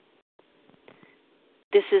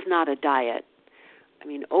 This is not a diet. I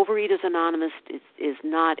mean, Overeaters Anonymous is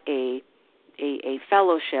not a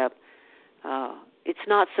fellowship. It's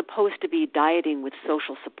not supposed to be dieting with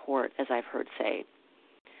social support, as I've heard say.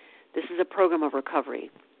 This is a program of recovery.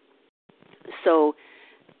 So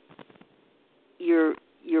your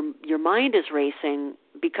mind is racing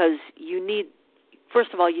because you need,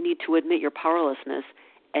 first of all, you need to admit your powerlessness,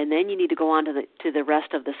 and then you need to go on to the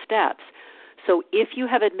rest of the steps. So if you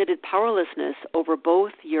have admitted powerlessness over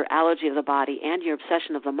both your allergy of the body and your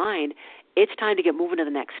obsession of the mind, it's time to get moving to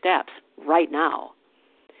the next steps right now.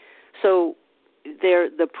 So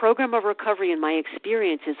the program of recovery, in my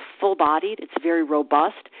experience, is full-bodied. It's very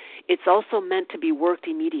robust. It's also meant to be worked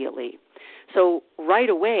immediately. So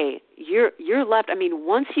right away, you're left. I mean,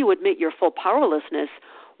 once you admit your full powerlessness,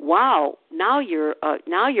 wow, now you're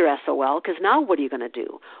SOL, because now what are you going to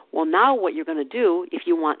do? Well, now what you're going to do, if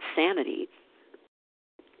you want sanity,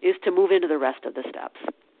 is to move into the rest of the steps.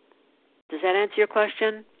 Does that answer your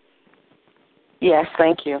question? Yes,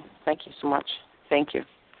 thank you. Thank you so much. Thank you.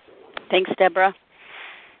 Thanks, Deborah.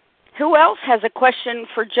 Who else has a question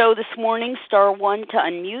for Joe this morning? Star 1 to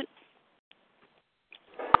unmute.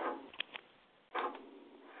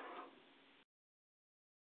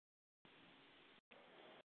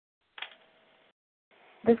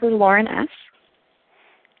 This is Lauren S.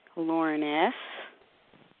 Lauren S.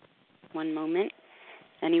 One moment.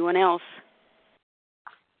 Anyone else?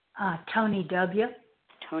 Tony W.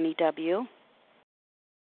 Tony W.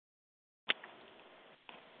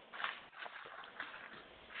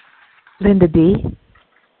 Linda D.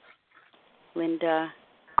 Linda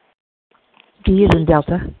D is in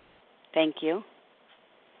Delta. Thank you.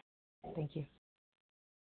 Thank you.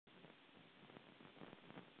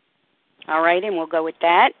 All right, and we'll go with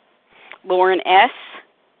that. Lauren S.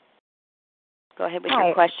 Go ahead with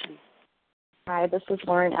your question. Hi, this is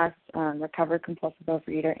Lauren S., recovered compulsive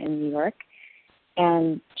overeater in New York.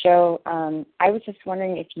 And Joe, I was just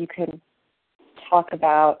wondering if you could talk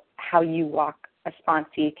about how you walk a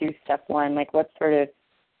sponsee through step one, like what sort of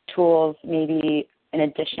tools, maybe in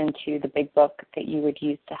addition to the big book, that you would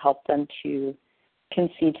use to help them to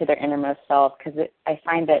concede to their innermost self, because I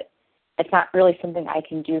find that it's not really something I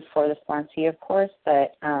can do for the sponsee, of course,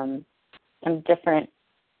 but some different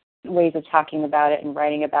ways of talking about it and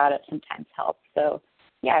writing about it sometimes help. So,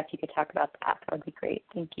 yeah, if you could talk about that would be great.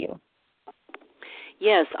 Thank you.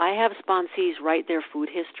 Yes, I have sponsees write their food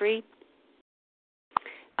history.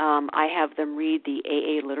 I have them read the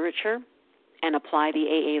AA literature and apply the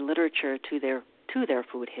AA literature to their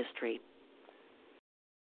food history,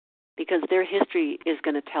 because their history is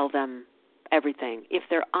going to tell them everything if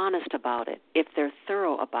they're honest about it, if they're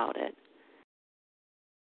thorough about it.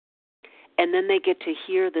 And then they get to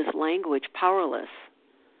hear this language, powerless,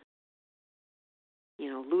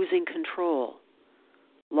 losing control,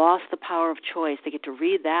 lost the power of choice. They get to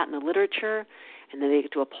read that in the literature, and then they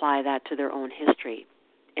get to apply that to their own history.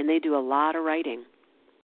 And they do a lot of writing,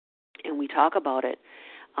 and we talk about it.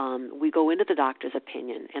 We go into the doctor's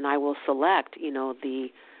opinion, and I will select, the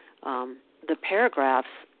paragraphs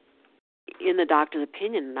in the doctor's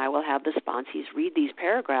opinion, and I will have the sponsees read these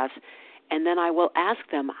paragraphs, and then I will ask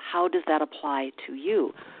them, how does that apply to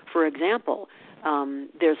you? For example,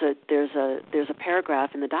 there's a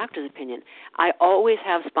paragraph in the doctor's opinion. I always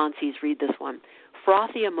have sponsees read this one.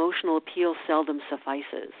 Frothy emotional appeal seldom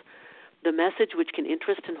suffices. The message which can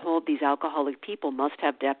interest and hold these alcoholic people must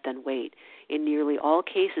have depth and weight. In nearly all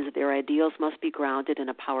cases, their ideals must be grounded in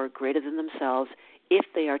a power greater than themselves if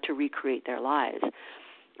they are to recreate their lives.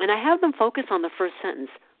 And I have them focus on the first sentence.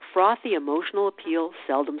 Frothy emotional appeal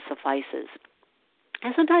seldom suffices.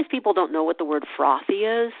 And sometimes people don't know what the word frothy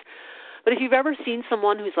is. But if you've ever seen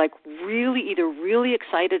someone who's like either really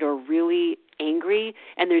excited or really angry,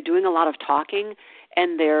 and they're doing a lot of talking,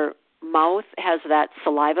 and their mouth has that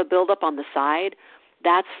saliva buildup on the side,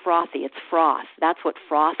 that's frothy. It's froth. That's what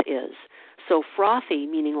froth is. So frothy,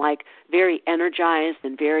 meaning like very energized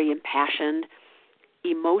and very impassioned,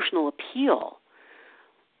 emotional appeal.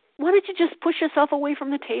 Why don't you just push yourself away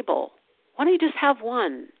from the table? Why don't you just have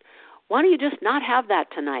one? Why don't you just not have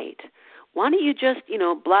that tonight? Why don't you just,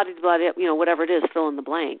 blah, blah, blah, whatever it is, fill in the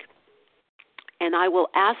blank. And I will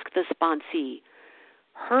ask the sponsee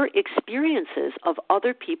her experiences of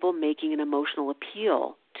other people making an emotional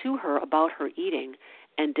appeal to her about her eating,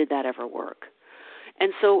 and did that ever work?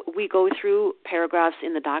 And so we go through paragraphs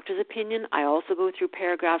in the doctor's opinion. I also go through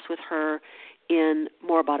paragraphs with her in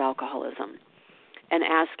more about alcoholism, and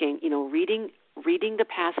asking, reading the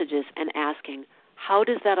passages and asking, how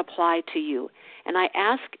does that apply to you? And I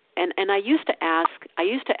ask, and I used to ask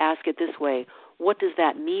it this way, what does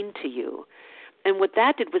that mean to you? And what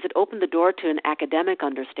that did was it opened the door to an academic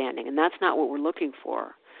understanding, and that's not what we're looking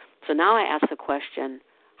for. So now I ask the question,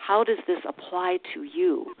 how does this apply to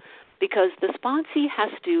you? Because the sponsee has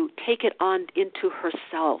to take it on into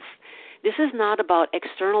herself. This is not about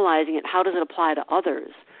externalizing it. How does it apply to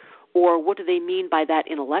others? Or what do they mean by that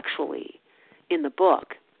intellectually in the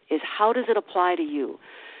book? Is how does it apply to you?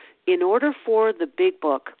 In order for the big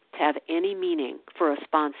book to have any meaning for a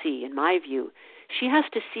sponsee, in my view, she has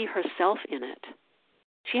to see herself in it.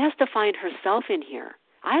 She has to find herself in here.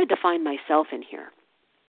 I had to find myself in here.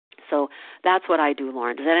 So that's what I do,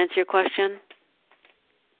 Lauren. Does that answer your question?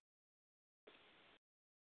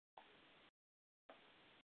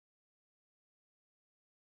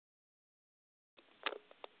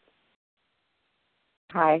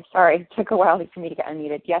 Hi, sorry, it took a while for me to get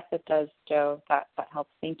unmuted. Yes, it does, Joe. That helps.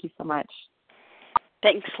 Thank you so much.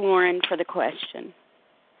 Thanks, Lauren, for the question.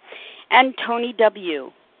 And Tony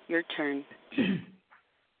W., your turn.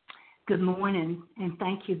 Good morning, and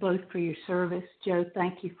thank you both for your service. Joe,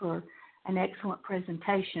 thank you for an excellent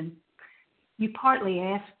presentation. You partly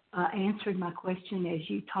answered my question as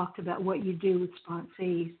you talked about what you do with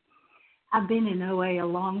sponsees. I've been in OA a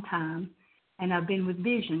long time, and I've been with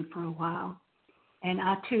Vision for a while. And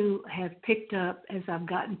I, too, have picked up as I've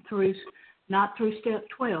gotten through, not through step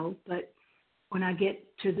 12, but when I get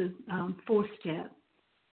to the fourth step.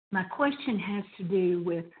 My question has to do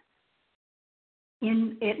with,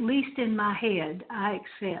 at least in my head, I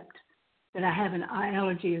accept that I have an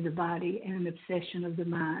allergy of the body and an obsession of the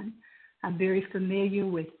mind. I'm very familiar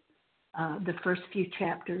with the first few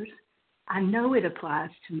chapters. I know it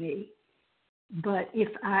applies to me, but if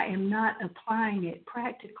I am not applying it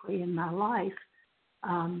practically in my life,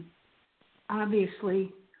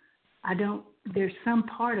 obviously, there's some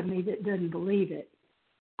part of me that doesn't believe it.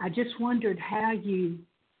 I just wondered how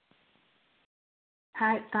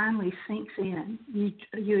it finally sinks in.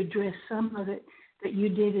 You address some of it, that you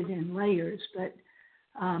did it in layers, but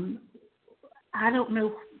I don't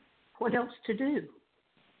know what else to do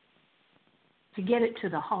to get it to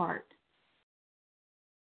the heart.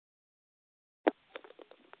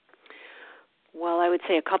 Well, I would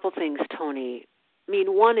say a couple things, Tony. I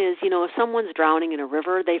mean, one is, if someone's drowning in a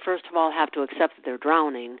river, they first of all have to accept that they're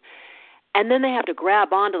drowning, and then they have to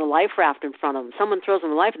grab onto the life raft in front of them. Someone throws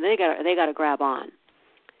them a life, and they got to grab on.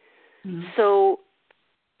 Mm-hmm. So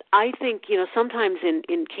I think, sometimes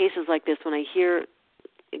in cases like this, when I hear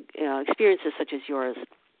experiences such as yours,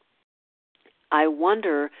 I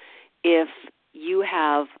wonder if you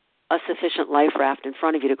have a sufficient life raft in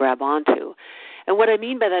front of you to grab onto. And what I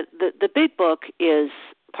mean by that, the big book is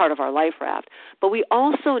part of our life raft, but we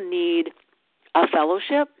also need a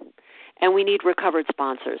fellowship, and we need recovered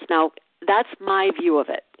sponsors. Now, that's my view of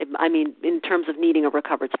it. I mean, in terms of needing a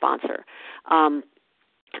recovered sponsor.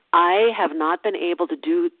 I have not been able to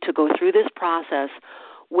go through this process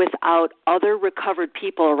without other recovered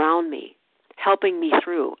people around me helping me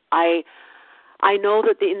through. I know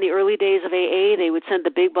that in the early days of AA, they would send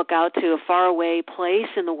the big book out to a faraway place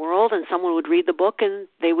in the world, and someone would read the book, and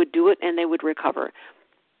they would do it, and they would recover.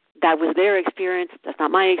 That was their experience. That's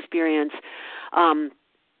not my experience.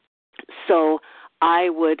 So I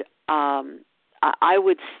would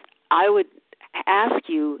ask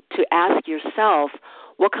you to ask yourself,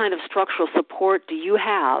 what kind of structural support do you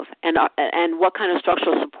have, and what kind of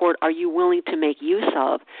structural support are you willing to make use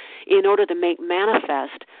of in order to make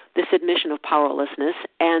manifest this admission of powerlessness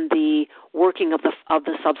and the working of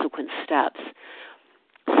the subsequent steps?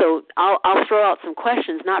 So I'll throw out some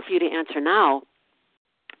questions, not for you to answer now,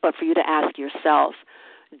 but for you to ask yourself.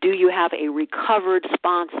 Do you have a recovered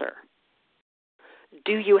sponsor?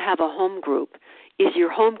 Do you have a home group? Is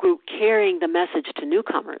your home group carrying the message to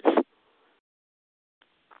newcomers?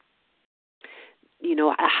 You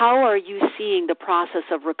know, how are you seeing the process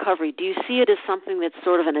of recovery? Do you see it as something that's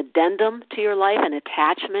sort of an addendum to your life, an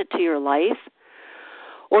attachment to your life?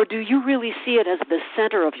 Or do you really see it as the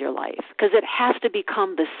center of your life? Because it has to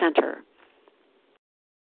become the center.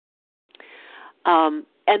 And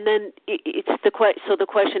then so the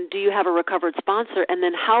question, do you have a recovered sponsor? And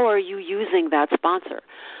then how are you using that sponsor?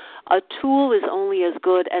 A tool is only as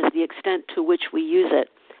good as the extent to which we use it.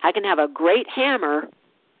 I can have a great hammer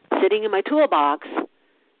sitting in my toolbox,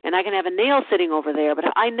 and I can have a nail sitting over there, but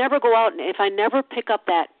if I never go out and if I never pick up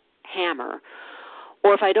that hammer,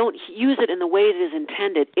 or if I don't use it in the way it is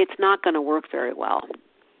intended, it's not going to work very well.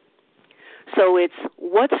 So it's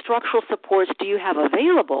what structural supports do you have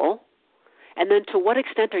available, and then to what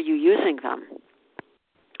extent are you using them?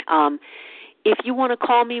 If you want to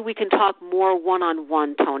call me, we can talk more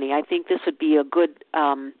one-on-one, Tony. I think this would be a good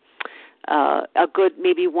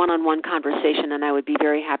maybe one-on-one conversation, and I would be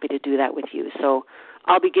very happy to do that with you. So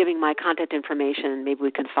I'll be giving my contact information, and maybe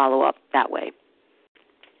we can follow up that way.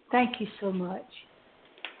 Thank you so much.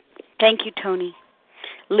 Thank you, Tony.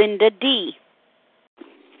 Linda D.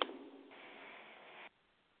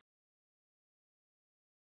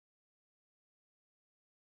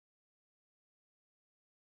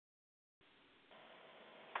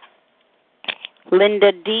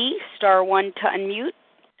 Linda D, *1 to unmute.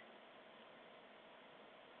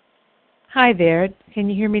 Hi there. Can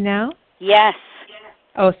you hear me now? Yes.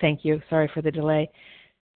 Oh, thank you. Sorry for the delay.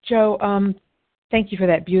 Joe, thank you for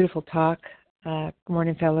that beautiful talk. Good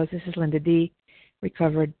morning, fellows. This is Linda D.,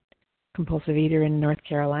 recovered compulsive eater in North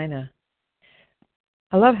Carolina.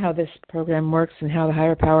 I love how this program works and how the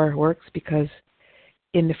higher power works, because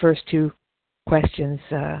in the first two questions,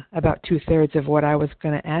 about 2/3 of what I was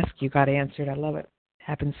going to ask you got answered. I love it. It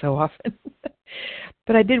happens so often.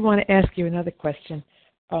 But I did want to ask you another question.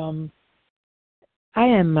 I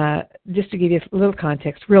am, just to give you a little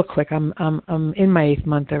context, real quick, I'm in my 8th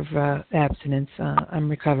month of abstinence. I'm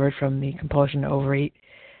recovered from the compulsion to overeat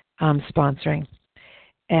sponsoring.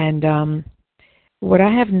 And what I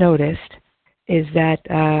have noticed is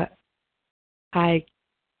that I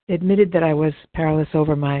admitted that I was powerless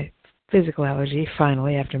over my physical allergy,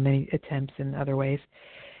 finally, after many attempts in other ways,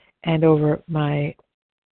 and over my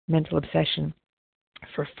mental obsession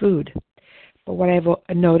for food. But what I've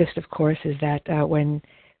noticed, of course, is that when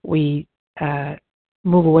we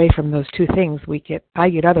move away from those two things, I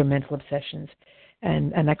get other mental obsessions,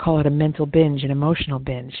 and I call it a mental binge, an emotional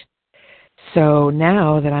binge. So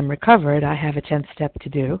now that I'm recovered, I have a 10th step to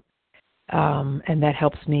do, and that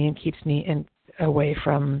helps me and keeps me away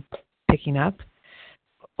from picking up.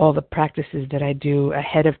 All the practices that I do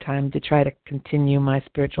ahead of time to try to continue my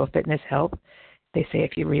spiritual fitness help. They say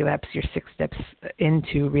if you relapse, you're 6 steps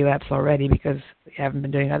into relapse already because you haven't been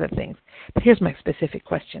doing other things. But here's my specific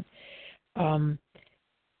question. For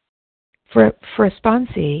a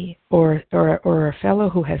sponsee or a fellow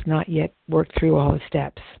who has not yet worked through all the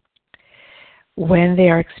steps, when they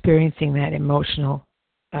are experiencing that emotional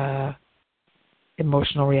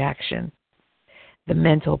reaction, the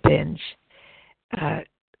mental binge,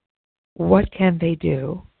 what can they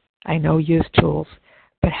do? I know use tools,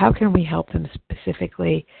 but how can we help them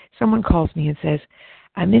specifically? Someone calls me and says,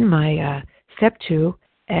 I'm in my step 2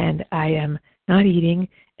 and I am not eating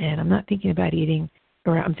and I'm not thinking about eating,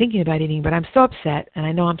 or I'm thinking about eating, but I'm so upset and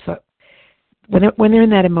I know I'm so... When they're in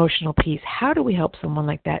that emotional piece, how do we help someone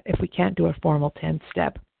like that if we can't do a formal 10th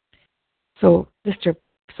step? So just to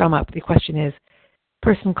sum up, the question is,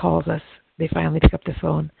 person calls us, they finally pick up the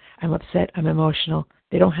phone, I'm upset, I'm emotional,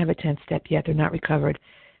 they don't have a 10th step yet, they're not recovered.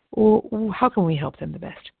 Well, how can we help them the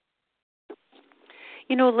best?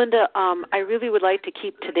 You know, Linda, I really would like to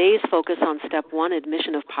keep today's focus on step 1,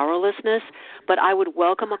 admission of powerlessness, but I would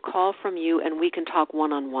welcome a call from you and we can talk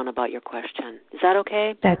one-on-one about your question. Is that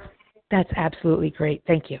okay? That's absolutely great.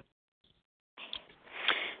 Thank you.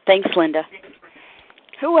 Thanks, Linda.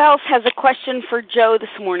 Who else has a question for Joe this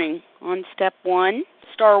morning on step 1?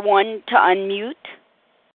 *1 to unmute.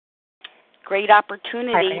 Great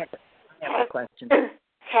opportunity. I have a question.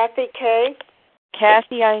 Kathy K.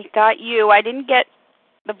 Kathy, I got you. I didn't get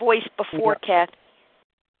the voice before, Yeah. Kathy.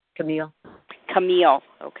 Camille.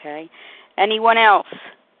 Okay. Anyone else?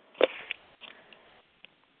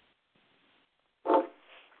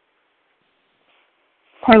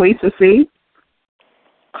 Carlisa C.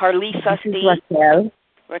 Carlisa C.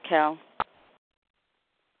 Raquel.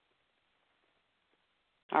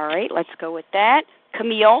 All right, let's go with that.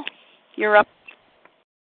 Camille, you're up.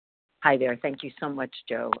 Hi there. Thank you so much,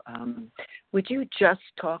 Joe. Would you just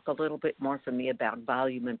talk a little bit more for me about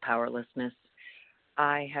volume and powerlessness?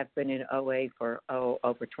 I have been in OA for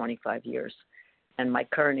over 25 years, and my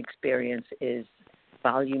current experience is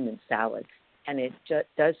volume and salads. And it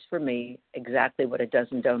does for me exactly what a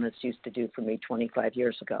dozen donuts used to do for me 25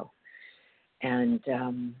 years ago. And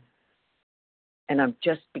I'm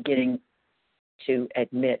just beginning to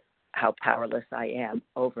admit how powerless I am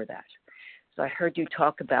over that. So I heard you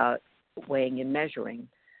talk about weighing and measuring.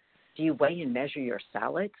 Do you weigh and measure your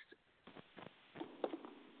salads?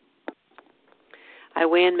 I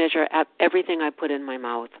weigh and measure everything I put in my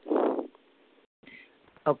mouth.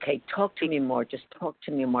 Okay, talk to me more. Just talk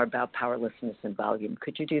to me more about powerlessness and volume.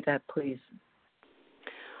 Could you do that, please?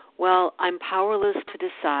 Well, I'm powerless to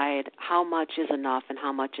decide how much is enough and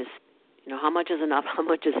how much is enough, how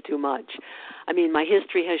much is too much. I mean, my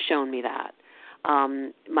history has shown me that.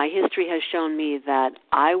 My history has shown me that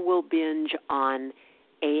I will binge on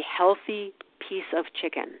a healthy piece of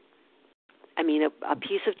chicken. I mean, a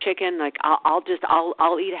piece of chicken, like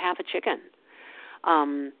I'll eat half a chicken.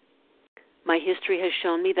 My history has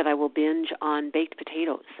shown me that I will binge on baked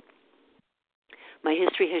potatoes. My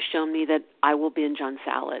history has shown me that I will binge on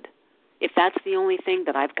salad. If that's the only thing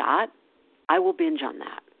that I've got, I will binge on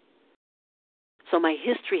that. So my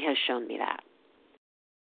history has shown me that.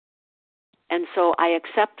 And so I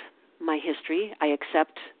accept my history. I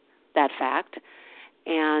accept that fact.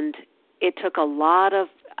 And it took a lot of,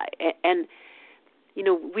 and, you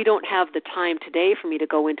know, we don't have the time today for me to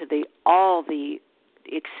go into all the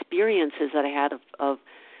experiences that I had of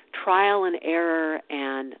trial and error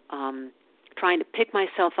and trying to pick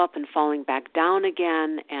myself up and falling back down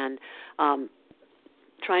again and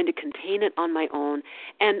trying to contain it on my own.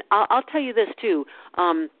 And I'll tell you this, too.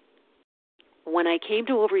 When I came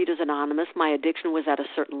to Overeaters Anonymous, my addiction was at a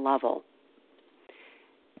certain level.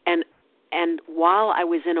 And while I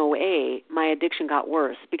was in OA, my addiction got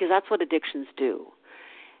worse because that's what addictions do.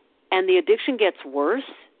 And the addiction gets worse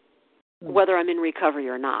whether I'm in recovery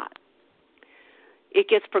or not. It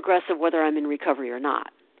gets progressive whether I'm in recovery or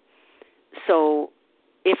not. So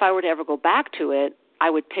if I were to ever go back to it,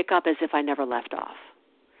 I would pick up as if I never left off.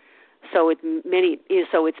 So it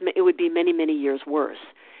would be many, many years worse.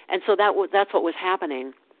 And so that's what was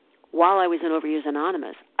happening while I was in Overeaters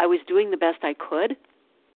Anonymous. I was doing the best I could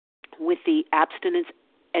with the abstinence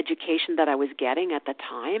education that I was getting at the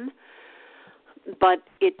time, but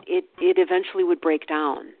it eventually would break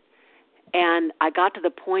down. And I got to the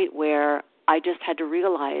point where I just had to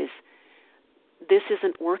realize this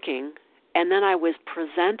isn't working. And then I was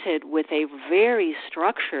presented with a very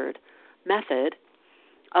structured method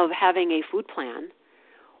of having a food plan,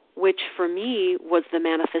 which for me was the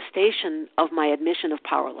manifestation of my admission of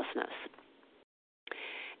powerlessness.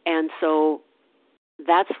 And so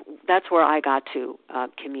that's where I got to,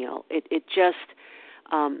 Camille. It just,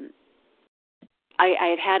 I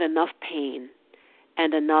had enough pain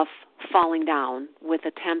and enough falling down with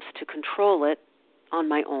attempts to control it on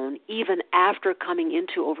my own, even after coming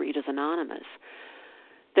into Overeaters Anonymous,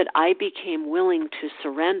 that I became willing to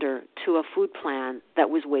surrender to a food plan that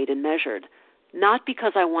was weighed and measured, not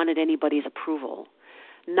because I wanted anybody's approval,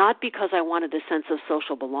 not because I wanted a sense of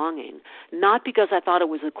social belonging, not because I thought it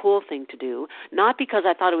was a cool thing to do, not because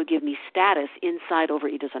I thought it would give me status inside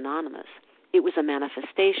Overeaters Anonymous. It was a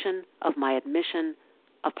manifestation of my admission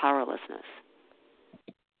of powerlessness.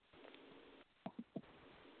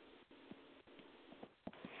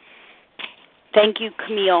 Thank you,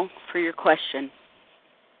 Camille, for your question.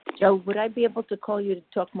 Joe, would I be able to call you to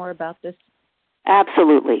talk more about this?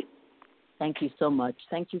 Absolutely. Thank you so much.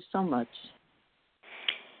 Thank you so much.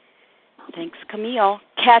 Thanks, Camille.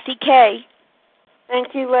 Kathy K.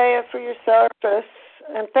 Thank you, Leah, for your service.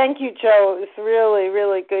 And thank you, Joe. It was really,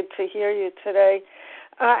 really good to hear you today.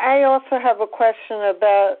 I also have a question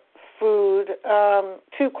about food.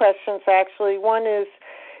 Two questions, actually. One is,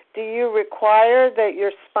 do you require that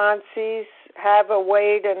your sponsees have a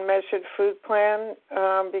weighed and measured food plan?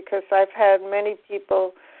 Because I've had many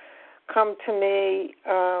people come to me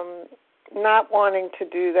not wanting to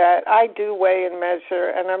do that. I do weigh and measure,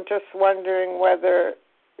 and I'm just wondering whether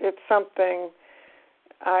it's something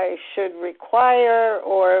I should require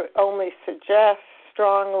or only suggest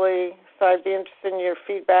strongly. So I'd be interested in your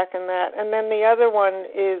feedback on that. And then the other one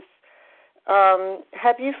is,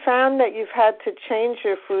 have you found that you've had to change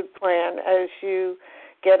your food plan as you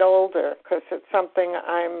get older? Because it's something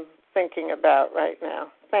I'm thinking about right now.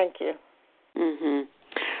 Thank you. Mm-hmm.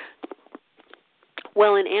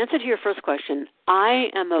 Well, in answer to your first question, I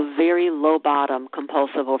am a very low-bottom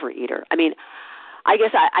compulsive overeater. I mean, I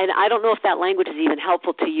guess I don't know if that language is even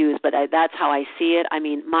helpful to use, but that's how I see it. I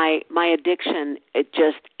mean, my addiction,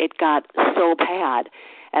 it got so bad,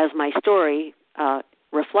 as my story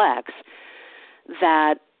reflects,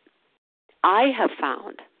 that I have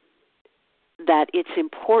found that it's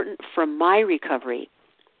important for my recovery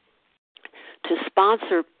to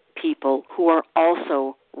sponsor people who are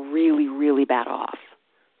also really, really bad off,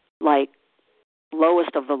 like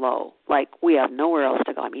lowest of the low, like we have nowhere else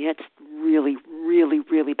to go. I mean, it's really, really,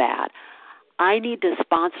 really bad. I need to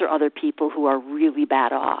sponsor other people who are really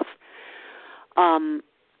bad off,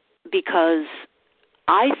 because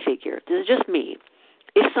I figure, this is just me,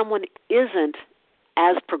 if someone isn't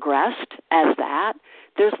as progressed as that,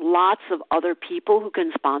 there's lots of other people who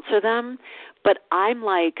can sponsor them, but I'm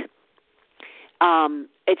like,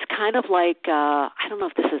 it's kind of like, I don't know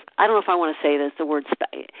if I want to say this, the word,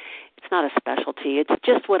 it's not a specialty, it's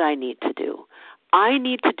just what I need to do. I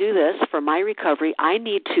need to do this for my recovery. I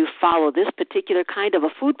need to follow this particular kind of a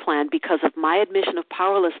food plan because of my admission of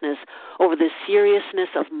powerlessness over the seriousness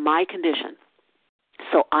of my condition.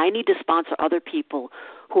 So I need to sponsor other people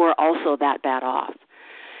who are also that bad off.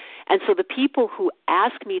 And so the people who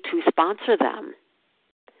ask me to sponsor them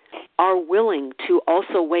are willing to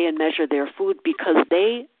also weigh and measure their food because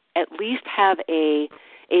they at least have a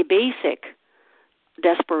basic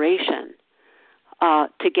desperation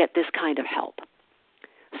to get this kind of help.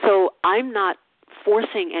 So I'm not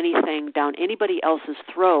forcing anything down anybody else's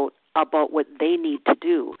throat about what they need to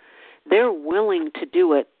do. They're willing to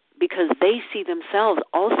do it because they see themselves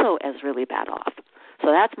also as really bad off.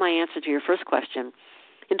 So that's my answer to your first question.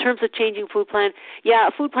 In terms of changing food plan, yeah,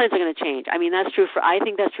 food plans are going to change. I mean, I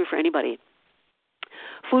think that's true for anybody.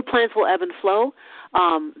 Food plans will ebb and flow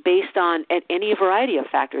based on any variety of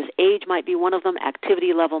factors. Age might be one of them.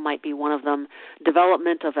 Activity level might be one of them.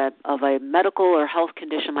 Development of a medical or health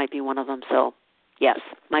condition might be one of them. So, yes,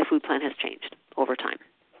 my food plan has changed over time.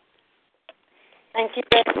 Thank you.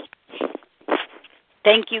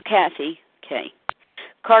 Thank you, Kathy. Okay.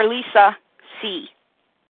 Carlisa C.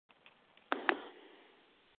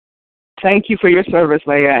 Thank you for your service,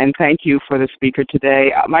 Leah, and thank you for the speaker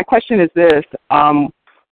today. My question is this.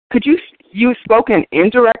 Could you've spoken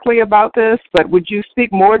indirectly about this, but would you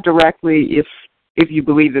speak more directly, if you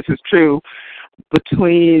believe this is true,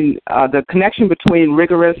 between the connection between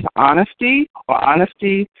rigorous honesty or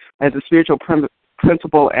honesty as a spiritual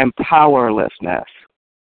principle and powerlessness?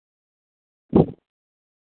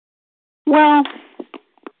 Well,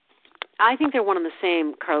 I think they're one and the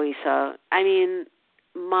same, Carlisa. I mean,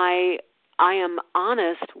 I am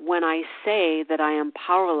honest when I say that I am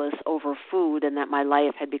powerless over food and that my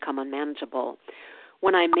life had become unmanageable.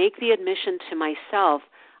 When I make the admission to myself,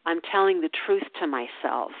 I'm telling the truth to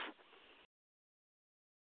myself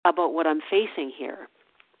about what I'm facing here.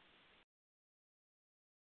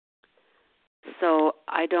 So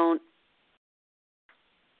I don't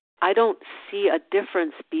see a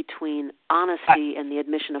difference between honesty and the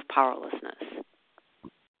admission of powerlessness.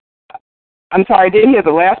 I'm sorry, I didn't hear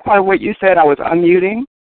the last part of what you said. I was unmuting.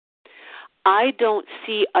 I don't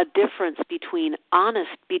see a difference between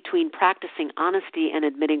practicing honesty and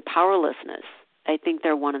admitting powerlessness. I think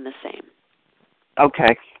they're one and the same.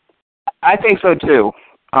 Okay. I think so too.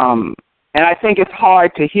 And I think it's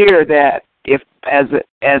hard to hear that if as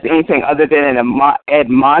anything other than an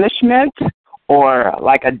admonishment or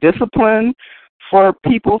like a discipline for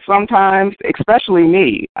people sometimes, especially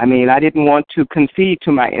me. I mean, I didn't want to concede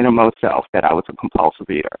to my innermost self that I was a compulsive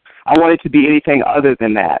eater. I wanted to be anything other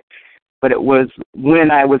than that. But it was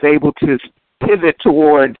when I was able to pivot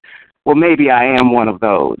toward, well, maybe I am one of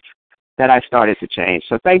those, that I started to change.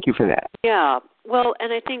 So thank you for that. Yeah. Well,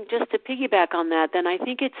 and I think just to piggyback on that, then I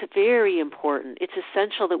think it's very important. It's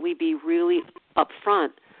essential that we be really upfront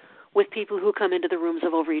with people who come into the rooms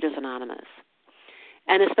of Overeaters Anonymous,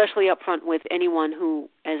 and especially upfront with anyone who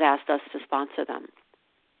has asked us to sponsor them,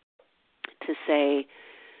 to say,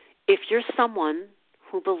 if you're someone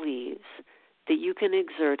who believes that you can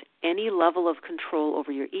exert any level of control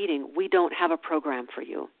over your eating, we don't have a program for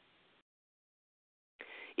you.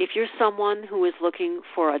 If you're someone who is looking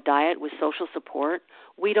for a diet with social support,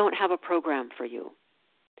 we don't have a program for you.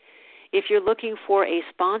 If you're looking for a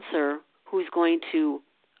sponsor who's going to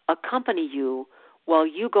accompany you while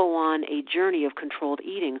you go on a journey of controlled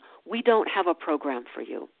eating, we don't have a program for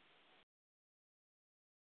you.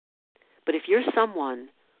 But if you're someone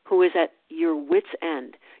who is at your wit's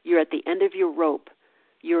end, you're at the end of your rope,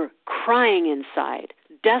 you're crying inside,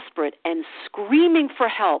 desperate and screaming for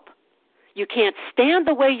help, you can't stand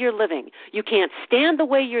the way you're living, you can't stand the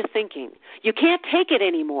way you're thinking, you can't take it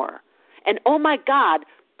anymore, and oh my God,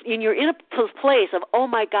 you're in a place of, oh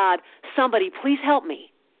my God, somebody please help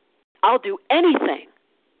me. I'll do anything.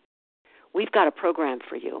 We've got a program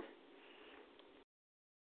for you.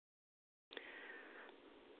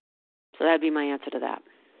 So that'd be my answer to that.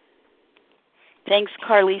 Thanks,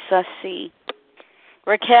 Carlisa C.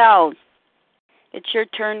 Raquel, it's your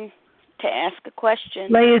turn to ask a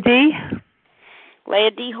question. Leah D.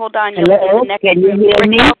 Leah D, hold on. Hello, can you hear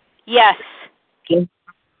me? Yes. Okay.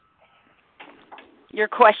 Your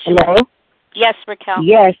question. Hello? Yes, Raquel.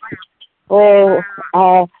 Yes. Oh,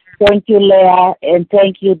 thank you, Leah, and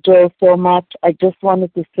thank you, Joe, so much. I just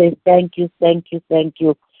wanted to say thank you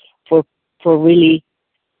for really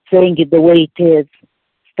saying it the way it is.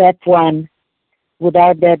 Step one,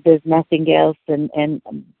 without that, there's nothing else, and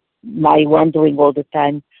my wondering all the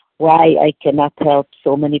time why I cannot help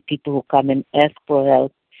so many people who come and ask for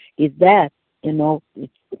help is that,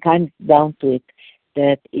 it comes down to it,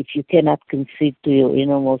 that if you cannot concede to your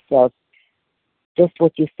innermost self, just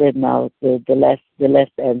what you said now, the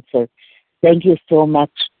last answer. Thank you so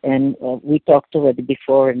much, and we talked already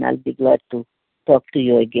before, and I'll be glad to talk to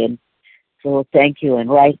you again. So thank you, and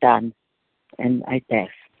right on, and I pass.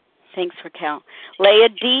 Thanks, Raquel. Leah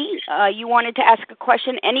D., you wanted to ask a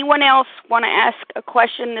question. Anyone else want to ask a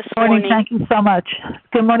question this morning? Thank you so much.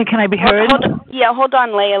 Good morning. Can I be heard? Hold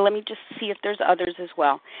on, Leah. Let me just see if there's others as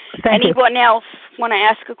well. Thank Anyone else want to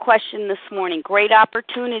ask a question this morning? Great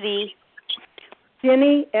opportunity.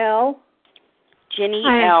 Ginny L. Ginny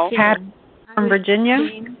L. Pat from Virginia.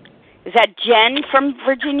 Is that Jen from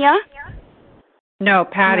Virginia? No,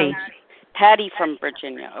 Patty. No. Patty from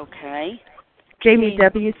Virginia. Okay. Jamie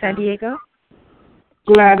W. San Diego.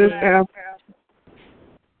 Gladys F.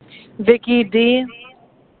 Vicky D.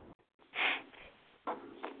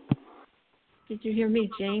 Did you hear me?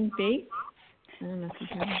 Jane B. I don't know if you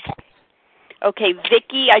heard me. Okay,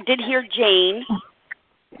 Vicky, I did hear Jane.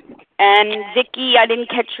 And Vicky, I didn't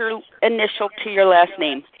catch your initial to your last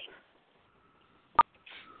name.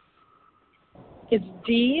 It's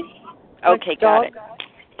D. Okay, got it.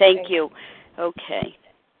 Thank you. Okay.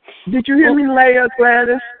 Did you hear me, Leah,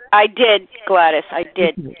 Gladys? I did, Gladys. I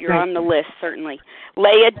did. You're on the list, certainly.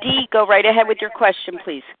 Leah D., go right ahead with your question,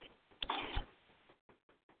 please.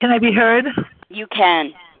 Can I be heard? You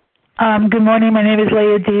can. Good morning. My name is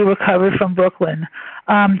Leah D., recovered from Brooklyn.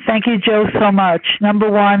 Thank you, Joe, so much. Number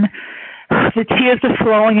one, the tears are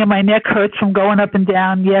flowing and my neck hurts from going up and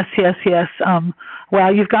down. Yes. Wow,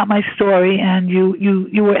 you've got my story, and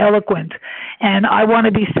you were eloquent. And I want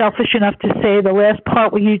to be selfish enough to say the last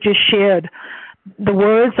part where you just shared, the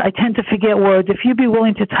words, I tend to forget words. If you'd be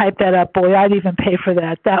willing to type that up, boy, I'd even pay for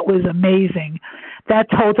that. That was amazing. That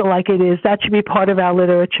told it like it is. That should be part of our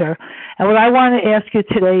literature. And what I want to ask you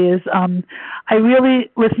today is, I really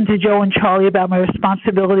listen to Joe and Charlie about my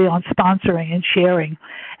responsibility on sponsoring and sharing.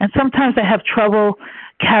 And sometimes I have trouble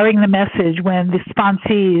carrying the message when the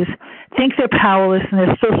sponsees think they're powerless and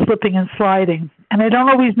they're still slipping and sliding. And I don't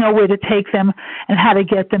always know where to take them and how to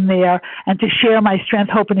get them there and to share my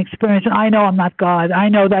strength, hope, and experience. And I know I'm not God. I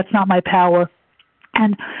know that's not my power.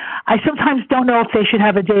 And I sometimes don't know if they should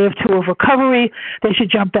have a day or two of recovery, they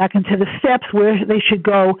should jump back into the steps, where they should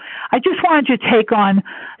go. I just wanted your take on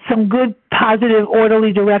some good, positive,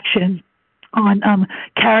 orderly direction on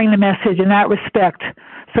carrying the message in that respect.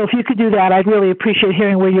 So if you could do that, I'd really appreciate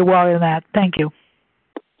hearing where you are in that. Thank you.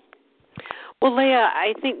 Well, Leah,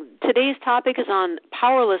 I think today's topic is on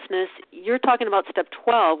powerlessness. You're talking about step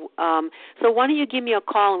 12. So why don't you give me a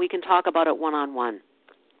call and we can talk about it one-on-one.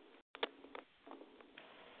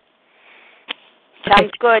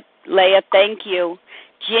 Sounds good, Leah. Thank you.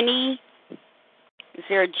 Ginny, is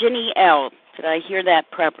there a Ginny L? Did I hear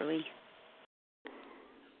that properly?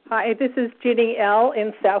 Hi, this is Ginny L.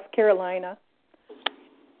 in South Carolina.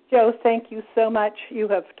 Joe, thank you so much. You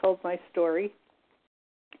have told my story.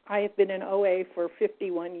 I have been in OA for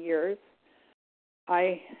 51 years.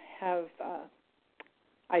 I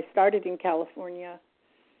started in California,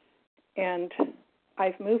 and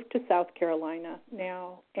I've moved to South Carolina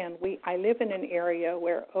now, and I live in an area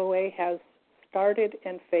where OA has started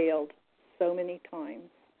and failed so many times,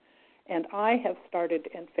 and I have started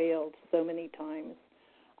and failed so many times.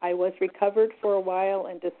 I was recovered for a while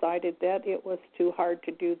and decided that it was too hard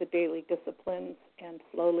to do the daily disciplines and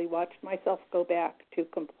slowly watched myself go back to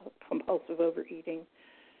compulsive overeating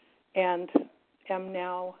and am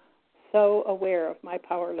now so aware of my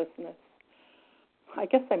powerlessness. I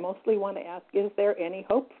guess I mostly want to ask, is there any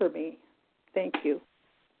hope for me? Thank you.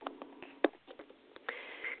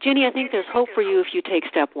 Ginny, I think there's hope for you if you take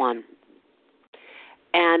step 1.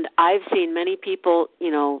 And I've seen many people,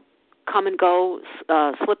 come and go,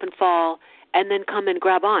 slip and fall, and then come and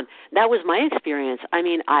grab on. That was my experience. I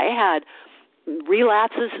mean, I had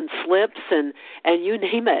relapses and slips and you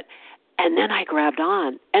name it, and then I grabbed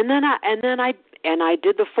on, and then I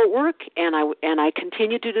did the footwork, and I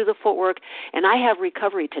continued to do the footwork, and I have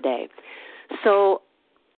recovery today. So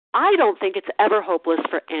I don't think it's ever hopeless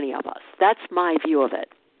for any of us. That's my view of it.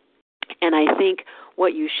 And I think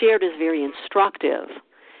what you shared is very instructive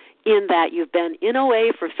in that you've been in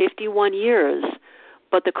OA for 51 years,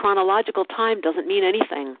 but the chronological time doesn't mean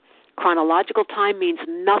anything. Chronological time means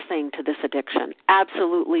nothing to this addiction,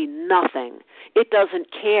 absolutely nothing. It doesn't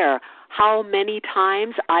care how many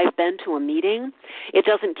times I've been to a meeting. It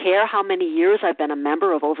doesn't care how many years I've been a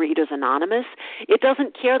member of Overeaters Anonymous. It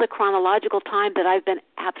doesn't care the chronological time that I've been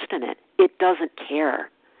abstinent. It doesn't care.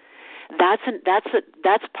 That's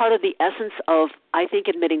part of the essence of, I think,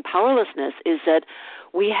 admitting powerlessness, is that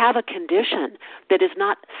we have a condition that is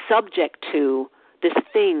not subject to this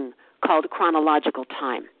thing called chronological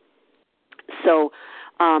time. So,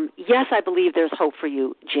 yes, I believe there's hope for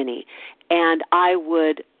you, Ginny, and I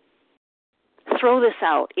would throw this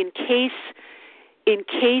out in case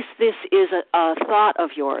this is a thought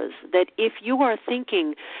of yours, that if you are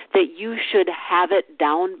thinking that you should have it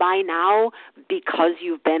down by now because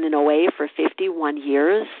you've been in OA for 51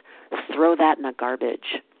 years, throw that in the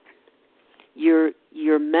garbage.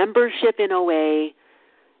 Your membership in OA,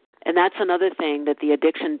 and that's another thing that the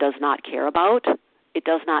addiction does not care about. It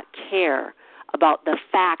does not care about the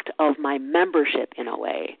fact of my membership in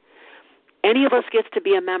OA. Any of us gets to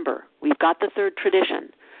be a member. We've got the third tradition.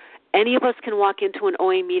 Any of us can walk into an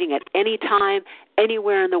OA meeting at any time,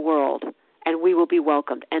 anywhere in the world, and we will be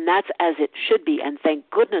welcomed. And that's as it should be, and thank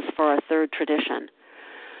goodness for our third tradition.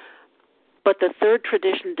 But the third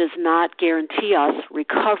tradition does not guarantee us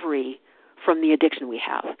recovery from the addiction we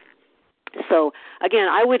have. So, again,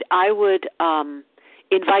 I would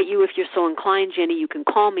invite you, if you're so inclined, Jenny, you can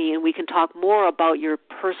call me and we can talk more about your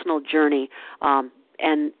personal journey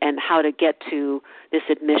and how to get to this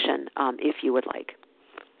admission, if you would like.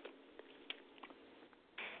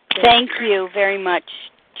 Thank you very much,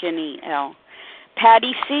 Jenny L.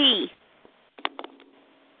 Patty C.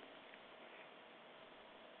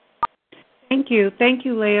 Thank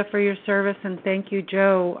you, Leah, for your service, and thank you,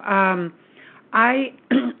 Joe. I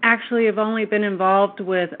actually have only been involved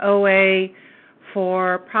with OA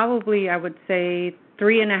for probably, I would say,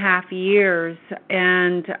 3.5 years,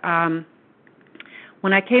 and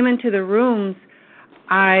when I came into the rooms,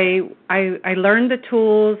 I learned the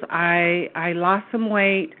tools. I lost some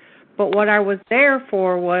weight, but what I was there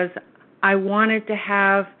for was I wanted to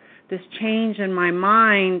have this change in my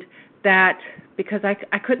mind, that because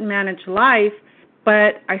I couldn't manage life,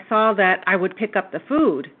 but I saw that I would pick up the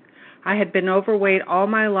food. I had been overweight all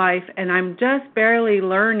my life, and I'm just barely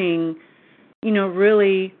learning,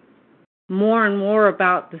 really more and more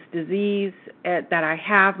about this disease that I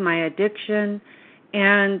have, my addiction.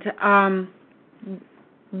 And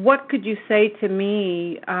what could you say to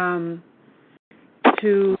me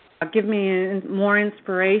to give me more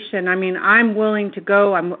inspiration? I mean, I'm willing to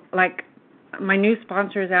go. I'm like, my new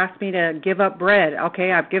sponsor has asked me to give up bread.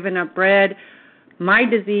 Okay, I've given up bread. My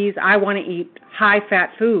disease, I want to eat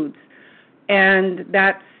high-fat foods. And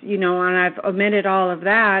that's, and I've omitted all of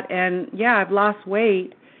that. And, yeah, I've lost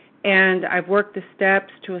weight, and I've worked the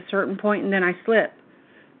steps to a certain point, and then I slip.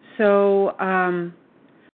 So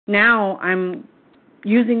now I'm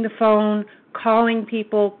using the phone, calling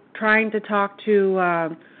people, trying to talk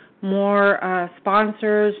to more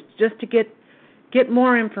sponsors just to get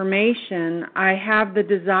more information. I have the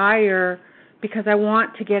desire because I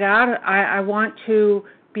want to get out. I want to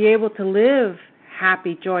be able to live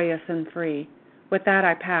happy, joyous, and free. With that,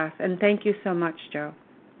 I pass. And thank you so much, Joe.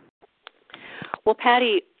 Well,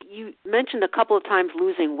 Patty, you mentioned a couple of times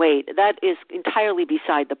losing weight. That is entirely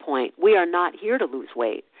beside the point. We are not here to lose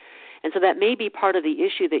weight. And so that may be part of the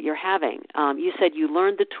issue that you're having. You said you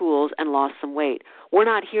learned the tools and lost some weight. We're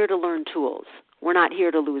not here to learn tools. We're not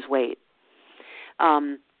here to lose weight.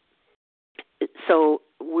 So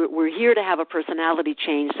we're here to have a personality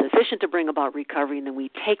change sufficient to bring about recovery, and then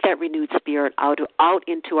we take that renewed spirit out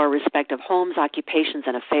into our respective homes, occupations,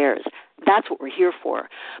 and affairs. That's what we're here for.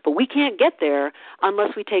 But we can't get there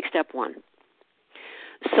unless we take step one.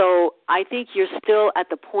 So I think you're still at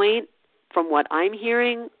the point, from what I'm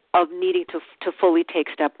hearing, of needing to fully take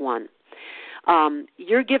step one.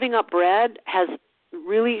 Your giving up bread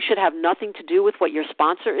really should have nothing to do with what your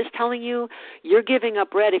sponsor is telling you. You're giving up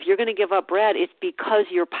bread. If you're going to give up bread, it's because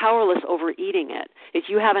you're powerless over eating it. If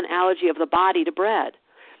you have an allergy of the body to bread,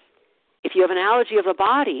 if you have an allergy of the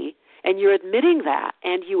body and you're admitting that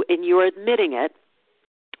and you're admitting it,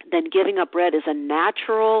 then giving up bread is a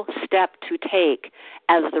natural step to take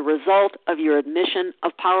as the result of your admission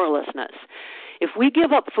of powerlessness. If we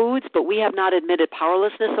give up foods but we have not admitted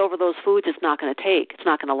powerlessness over those foods, it's not going to take. It's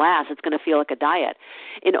not going to last. It's going to feel like a diet.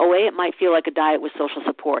 In OA, it might feel like a diet with social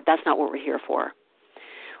support. That's not what we're here for.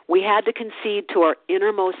 We had to concede to our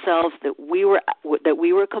innermost selves that we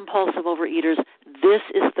were compulsive overeaters. This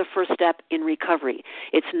is the first step in recovery.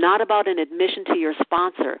 It's not about an admission to your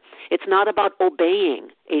sponsor. It's not about obeying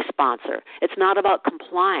a sponsor. It's not about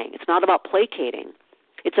complying. It's not about placating.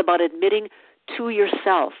 It's about admitting to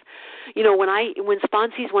yourself. You know,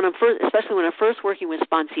 especially when I'm first working with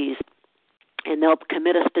sponsees, and they'll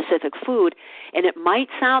commit a specific food, and it might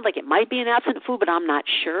sound like it might be an abstinent food, but I'm not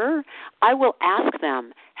sure, I will ask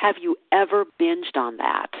them, have you ever binged on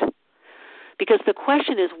that? Because the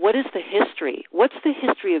question is, what is the history? What's the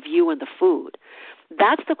history of you and the food?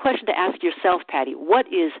 That's the question to ask yourself, Patty. What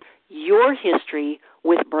is your history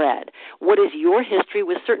with bread? What is your history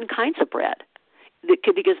with certain kinds of bread?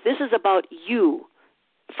 Because this is about you.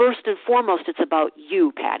 First and foremost, it's about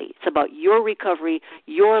you, Patty. It's about your recovery,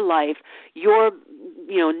 your life, your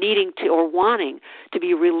needing to or wanting to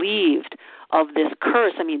be relieved of this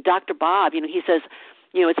curse. I mean, Dr. Bob, he says,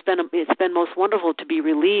 it's been most wonderful to be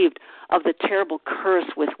relieved of the terrible curse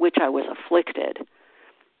with which I was afflicted.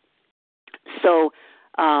 So,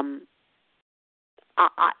 as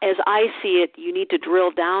I see it, you need to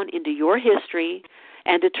drill down into your history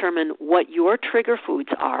and determine what your trigger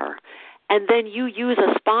foods are. And then you use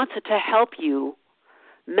a sponsor to help you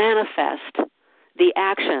manifest the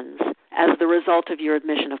actions as the result of your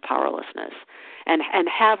admission of powerlessness. And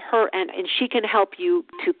have her, and she can help you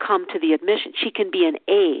to come to the admission. She can be an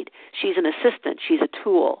aid. She's an assistant. She's a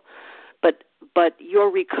tool. But your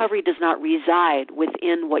recovery does not reside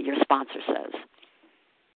within what your sponsor says.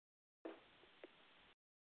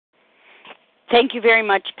 Thank you very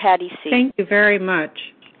much, Patty C. Thank you very much.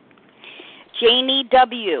 Janie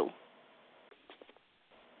W.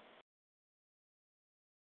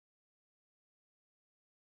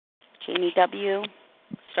 Janie W.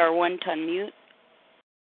 Star 1 to unmute.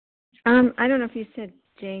 I don't know if you said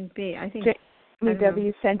Jane B. I think Janie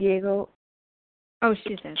W. San Diego. Oh,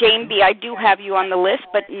 she said Jane B. I do have you on the list,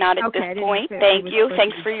 but not at this point. Thank you.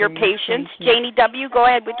 Thanks for your patience. Janie W., go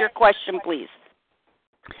ahead with your question, please.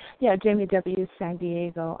 Yeah, Jamie W. San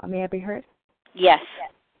Diego. May I be heard? Yes.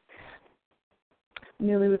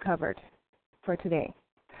 Newly recovered for today.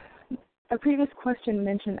 A previous question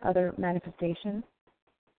mentioned other manifestations.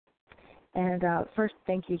 And first,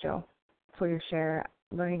 thank you, Joe, for your share,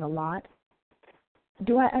 learning a lot.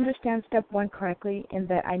 Do I understand step 1 correctly in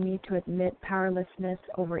that I need to admit powerlessness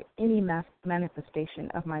over any manifestation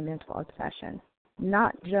of my mental obsession,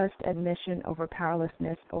 not just admission over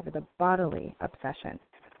powerlessness over the bodily obsession?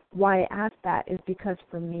 Why I ask that is because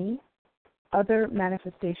for me, other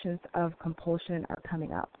manifestations of compulsion are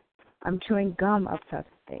coming up. I'm chewing gum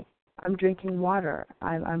obsessively. I'm drinking water.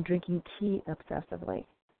 I'm drinking tea obsessively.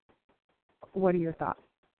 What are your thoughts?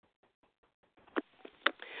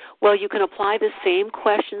 Well, you can apply the same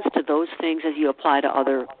questions to those things as you apply to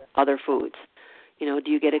other foods.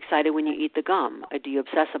 Do you get excited when you eat the gum? Or do you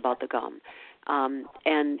obsess about the gum?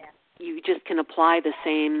 And you just can apply the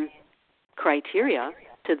same criteria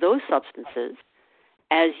to those substances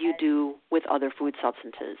as you do with other food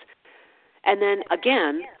substances. And then,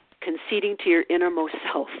 again, conceding to your innermost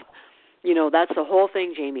self. That's the whole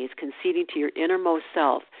thing, Jamie, is conceding to your innermost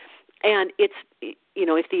self. And it's,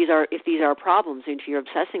 if these are problems and if you're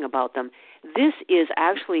obsessing about them, this is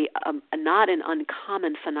actually not an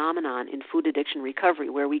uncommon phenomenon in food addiction recovery,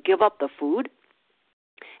 where we give up the food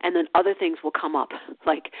and then other things will come up,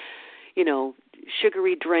 like,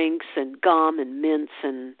 sugary drinks and gum and mints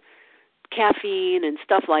and caffeine and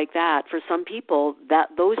stuff like that. For some people,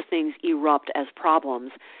 those things erupt as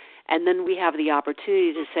problems. And then we have the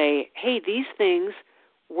opportunity to say, hey, these things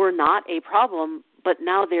were not a problem, but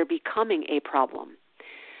now they're becoming a problem.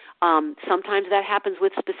 Sometimes that happens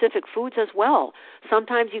with specific foods as well.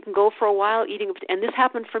 Sometimes you can go for a while eating, and this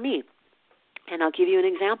happened for me. And I'll give you an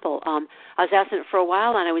example. I was abstinent for a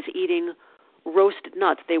while, and I was eating roasted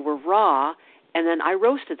nuts. They were raw, and then I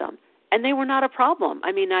roasted them, and they were not a problem.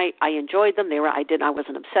 I mean, I enjoyed them. I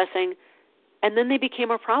wasn't obsessing, and then they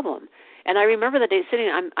became a problem. And I remember the day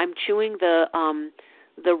sitting, I'm chewing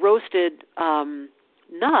the roasted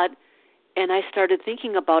nut, and I started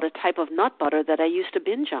thinking about a type of nut butter that I used to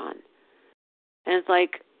binge on. And it's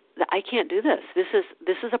like, I can't do this. This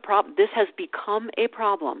is a problem. This has become a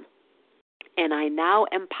problem. And I now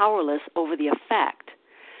am powerless over the effect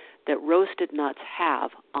that roasted nuts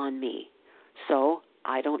have on me. So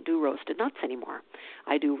I don't do roasted nuts anymore.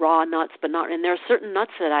 I do raw nuts, but not. And there are certain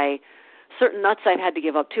nuts I've had to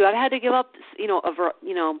give up too. I've had to give up,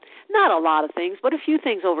 not a lot of things, but a few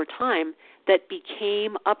things over time that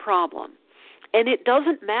became a problem. And it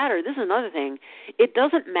doesn't matter. This is another thing. It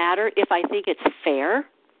doesn't matter if I think it's fair.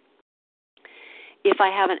 If I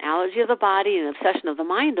have an allergy of the body and an obsession of the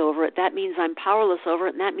mind over it, that means I'm powerless over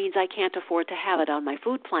it, and that means I can't afford to have it on my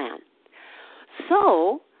food plan.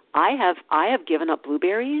 So I have given up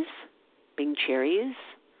blueberries, Bing cherries,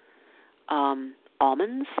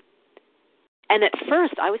 almonds. And at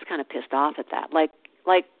first, I was kind of pissed off at that,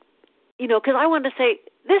 because I wanted to say,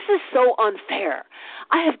 this is so unfair.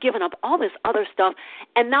 I have given up all this other stuff,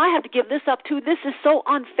 and now I have to give this up too. This is so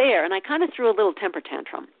unfair. And I kind of threw a little temper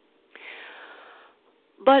tantrum.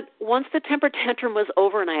 But once the temper tantrum was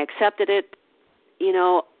over and I accepted it,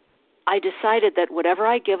 I decided that whatever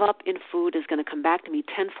I give up in food is going to come back to me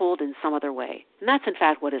tenfold in some other way. And that's, in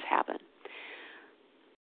fact, what has happened.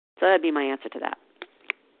 So that would be my answer to that.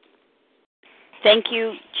 Thank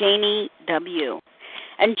you, Janie W.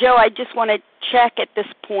 And, Joe, I just want to check at this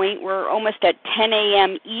point. We're almost at 10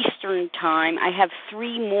 a.m. Eastern time. I have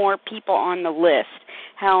 3 more people on the list.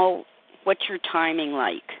 What's your timing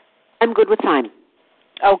like? I'm good with time.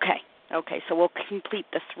 Okay, so we'll complete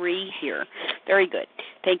the 3 here. Very good.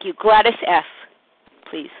 Thank you. Gladys F.,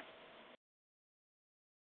 please.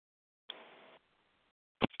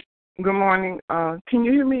 Good morning. Can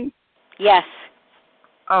you hear me? Yes.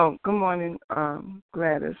 Oh, good morning,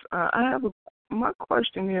 Gladys. My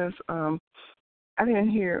question is, I didn't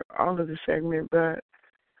hear all of the segment, but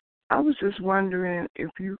I was just wondering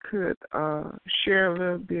if you could share a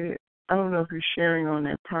little bit. I don't know if you're sharing on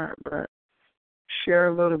that part, but share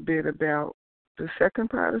a little bit about the second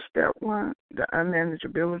part of step 1, the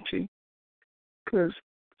unmanageability. Because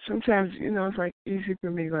sometimes, it's like easy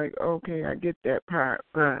for me, like, okay, I get that part,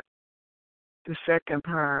 but the second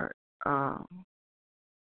part,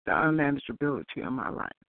 the unmanageability of my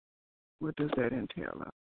life, what does that entail?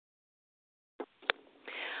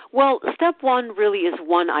 Well, step 1 really is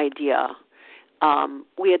one idea.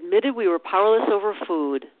 We admitted we were powerless over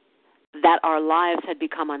food, that our lives had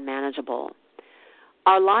become unmanageable.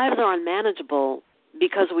 Our lives are unmanageable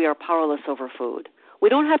because we are powerless over food. We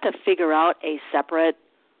don't have to figure out a separate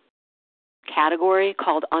category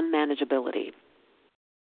called unmanageability.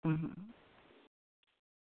 Mm-hmm.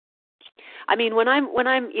 I mean, when I'm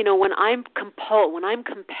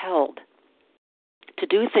compelled to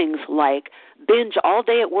do things like binge all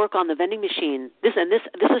day at work on the vending machine. This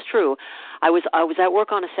is true. I was at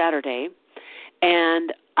work on a Saturday,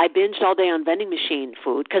 and I binged all day on vending machine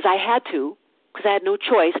food because I had to, because I had no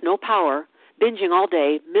choice, no power, binging all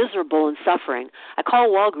day, miserable and suffering. I call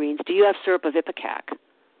Walgreens, do you have syrup of Ipecac?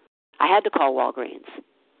 I had to call Walgreens.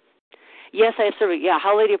 Yes, I have syrup. Yeah,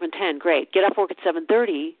 how late are you up in 10? Great. Get off work at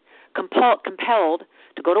 7:30, compelled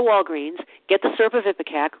to go to Walgreens, get the syrup of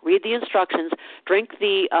Ipecac, read the instructions, drink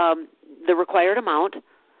the required amount,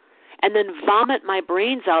 and then vomit my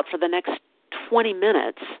brains out for the next 20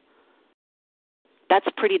 minutes. That's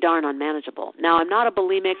pretty darn unmanageable. Now, I'm not a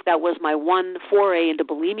bulimic. That was my one foray into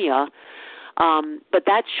bulimia, but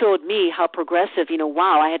that showed me how progressive,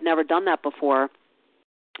 wow, I had never done that before,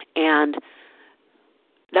 and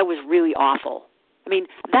that was really awful. I mean,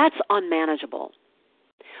 that's unmanageable.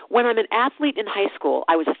 When I'm an athlete in high school,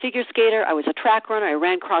 I was a figure skater, I was a track runner, I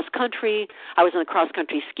ran cross country, I was on a cross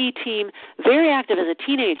country ski team, very active as a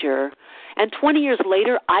teenager, and 20 years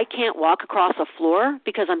later, I can't walk across a floor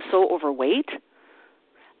because I'm so overweight.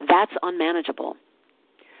 That's unmanageable.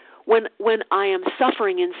 When I am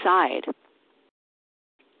suffering inside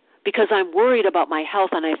because I'm worried about my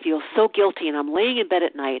health and I feel so guilty and I'm laying in bed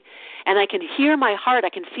at night and I can hear my heart, I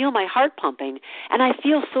can feel my heart pumping, and I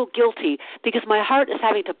feel so guilty because my heart is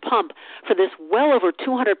having to pump for this well over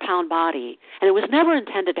 200-pound body, and it was never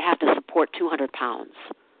intended to have to support 200 pounds.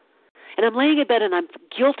 And I'm laying in bed and I'm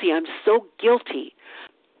guilty. I'm so guilty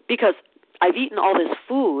because I've eaten all this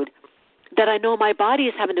food that I know my body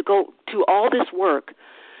is having to go to all this work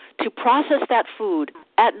to process that food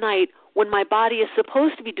at night when my body is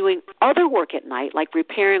supposed to be doing other work at night, like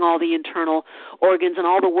repairing all the internal organs and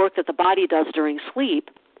all the work that the body does during sleep.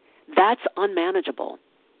 That's unmanageable.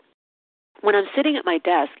 When I'm sitting at my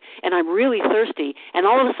desk and I'm really thirsty and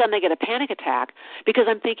all of a sudden I get a panic attack because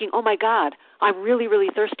I'm thinking, oh my God, I'm really, really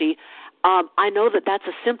thirsty, I know that that's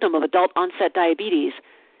a symptom of adult onset diabetes.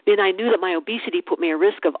 Then I knew that my obesity put me at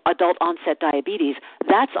risk of adult onset diabetes.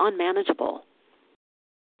 That's unmanageable.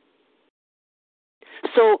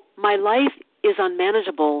 So my life is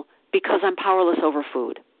unmanageable because I'm powerless over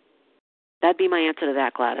food. That'd be my answer to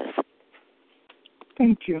that, Gladys.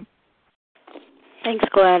 Thank you. Thanks,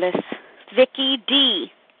 Gladys. Vicki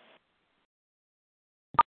D.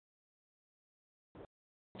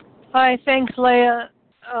 Hi, thanks, Leah.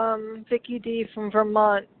 Vicki D. from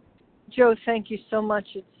Vermont. Joe, thank you so much.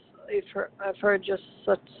 I've heard just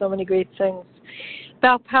so many great things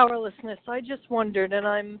about powerlessness. I just wondered, and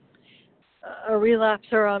I'm a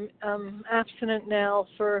relapser. I'm abstinent now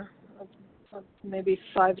for maybe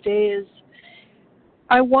 5 days.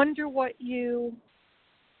 I wonder what you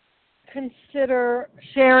consider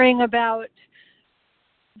sharing about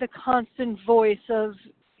the constant voice of,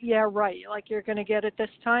 yeah, right, like you're going to get it this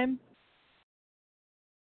time,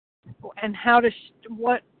 and how to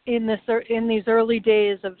what in these early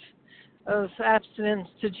days of abstinence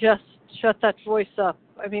to just shut that voice up.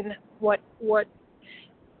 I mean, what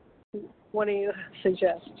do you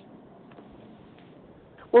suggest?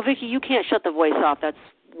 Well, Vicki, you can't shut the voice off. That's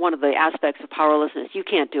one of the aspects of powerlessness. You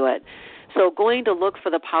can't do it. So going to look for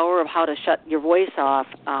the power of how to shut your voice off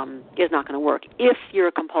is not going to work if you're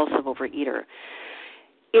a compulsive overeater.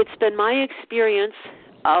 It's been my experience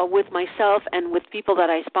with myself and with people that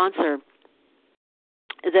I sponsor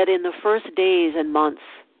that in the first days and months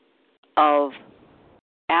of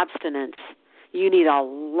abstinence, you need a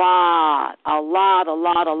lot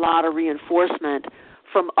of reinforcement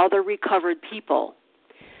from other recovered people,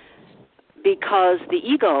 because the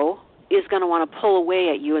ego is going to want to pull away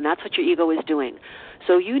at you, and that's what your ego is doing.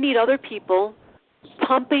 So you need other people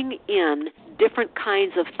pumping in different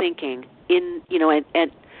kinds of thinking in,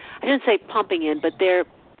 and I didn't say pumping in, but they're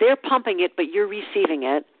pumping it, but you're receiving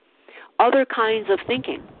it, other kinds of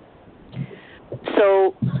thinking.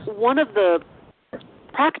 So one of the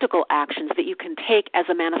practical actions that you can take as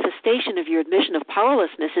a manifestation of your admission of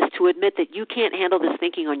powerlessness is to admit that you can't handle this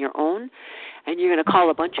thinking on your own, and you're going to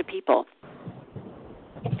call a bunch of people.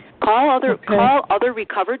 Call other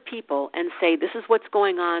recovered people and say, this is what's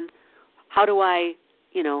going on. How do I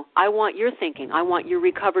want your thinking. I want your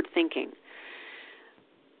recovered thinking.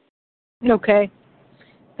 Okay.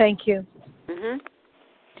 Thank you. Mm-hmm.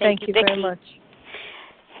 Thank you Vicki. very much.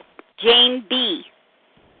 Jane B.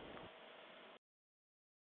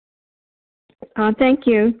 Thank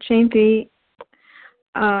you, Jane B.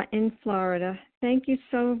 In Florida. Thank you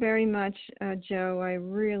so very much, Joe. I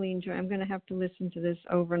really enjoy. I'm going to have to listen to this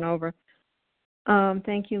over and over.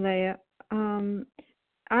 Thank you, Leah. I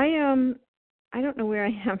don't know where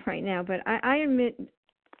I am right now, but I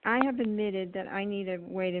have admitted that I need a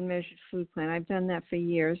weighed and measured food plan. I've done that for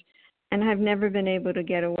years, and I've never been able to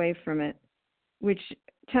get away from it, which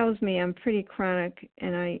tells me I'm pretty chronic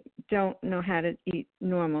and I don't know how to eat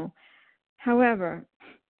normal. However,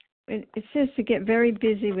 it says to get very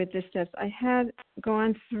busy with the steps. I had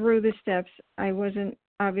gone through the steps. I wasn't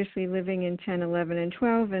obviously living in 10, 11, and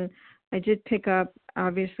 12, and I did pick up.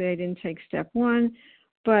 Obviously, I didn't take step 1.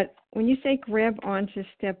 But when you say grab onto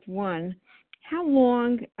step 1, how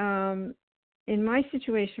long, in my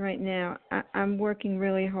situation right now, I'm working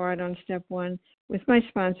really hard on step 1 with my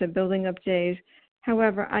sponsor, building up days.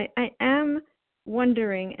 However, I am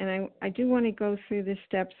wondering, and I do want to go through the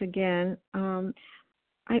steps again.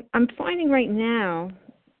 I'm finding right now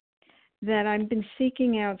that I've been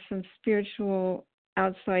seeking out some spiritual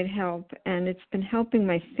outside help, and it's been helping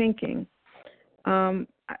my thinking. The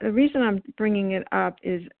reason I'm bringing it up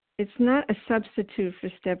is it's not a substitute for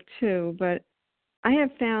step 2, but I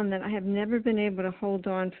have found that I have never been able to hold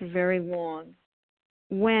on for very long.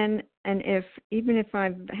 When and if, even if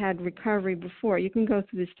I've had recovery before, you can go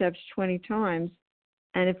through the steps 20 times,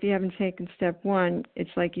 and if you haven't taken step 1,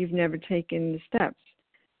 it's like you've never taken the steps.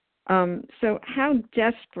 So how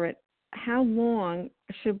long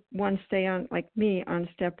should one stay on, like me, on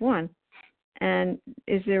step 1? And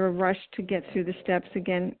is there a rush to get through the steps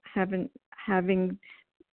again,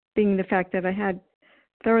 being the fact that I had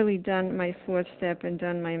thoroughly done my 4th step and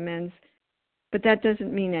done my amends? But that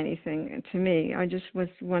doesn't mean anything to me. I just was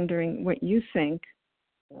wondering what you think.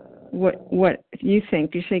 What you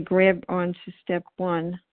think? You say grab on to step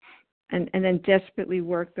 1 and then desperately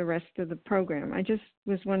work the rest of the program. I just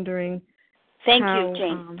was wondering. Thank you,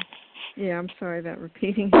 Jane. Yeah, I'm sorry about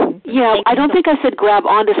repeating. Yeah, I don't think I said grab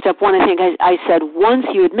onto step 1. I think I said once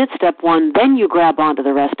you admit step 1, then you grab onto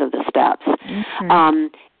the rest of the steps. Okay.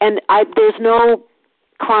 There's no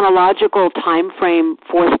chronological time frame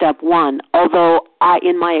for step 1, although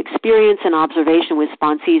in my experience and observation with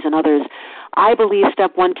sponsees and others, I believe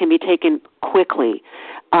step 1 can be taken quickly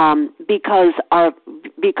because the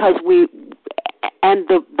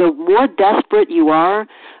more desperate you are,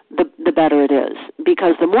 the better it is.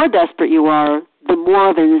 Because the more desperate you are, the more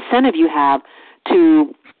of an incentive you have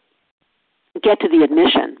to get to the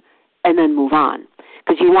admission and then move on.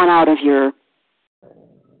 Because you want out of your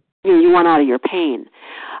pain.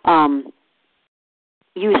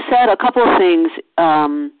 you said a couple of things.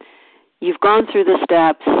 You've gone through the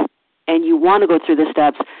steps, and you want to go through the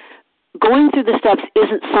steps. Going through the steps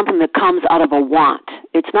isn't something that comes out of a want.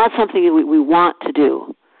 It's not something that we want to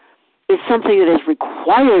do. It's something that is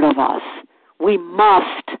required of us. We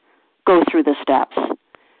must go through the steps.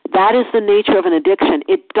 That is the nature of an addiction.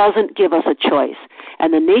 It doesn't give us a choice.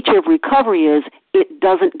 And the nature of recovery is it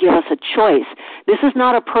doesn't give us a choice. This is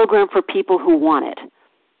not a program for people who want it.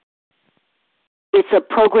 It's a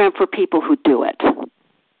program for people who do it.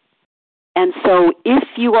 And so if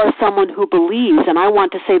you are someone who believes, and I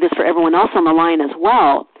want to say this for everyone else on the line as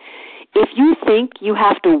well, if you think you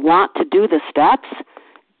have to want to do the steps,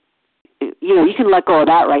 you can let go of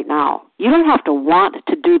that right now. You don't have to want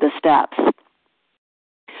to do the steps.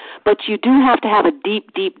 But you do have to have a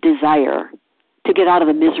deep, deep desire to get out of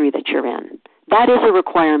the misery that you're in. That is a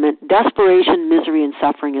requirement. Desperation, misery, and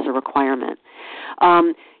suffering is a requirement.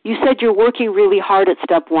 You said you're working really hard at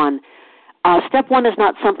step one. Step one is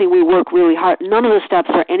not something we work really hard. None of the steps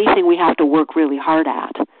are anything we have to work really hard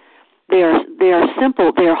at. They are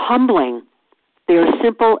simple. They are humbling. They are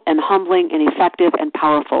simple and humbling and effective and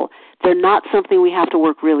powerful. They're not something we have to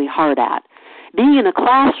work really hard at. Being in a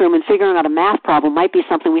classroom and figuring out a math problem might be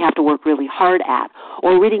something we have to work really hard at,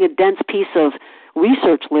 or reading a dense piece of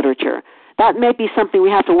research literature. That may be something we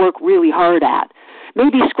have to work really hard at.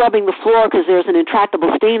 Maybe scrubbing the floor because there's an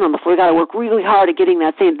intractable stain on the floor. We've got to work really hard at getting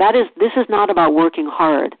that stain. This is not about working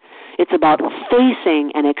hard. It's about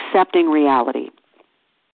facing and accepting reality.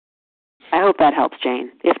 I hope that helps, Jane.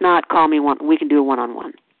 If not, call me. We can do a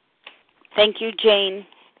one-on-one. Thank you, Jane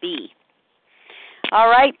B. All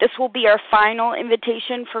right, this will be our final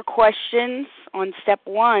invitation for questions on step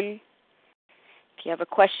one. If you have a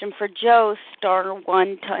question for Joe, star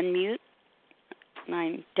 1 to unmute.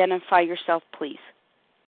 And identify yourself, please.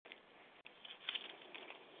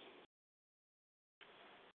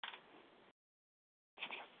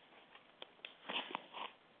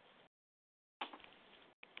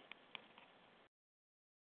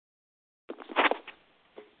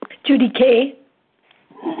 Judy K.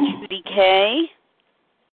 Judy K.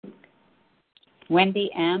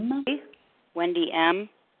 Wendy M. Wendy M.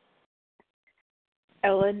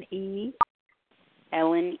 Ellen E.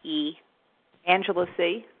 Ellen E. Angela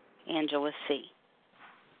C. Angela C.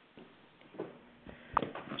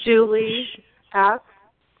 Julie F.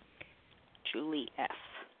 Julie F.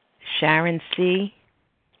 Sharon C.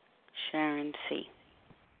 Sharon C.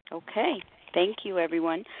 Okay. Thank you,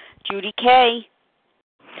 everyone. Judy K.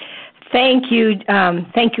 Thank you,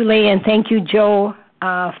 Leigh, and thank you, Joe,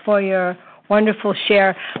 for your wonderful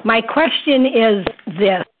share. My question is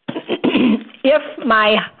this. If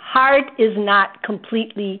my heart is not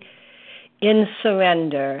completely in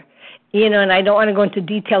surrender, and I don't want to go into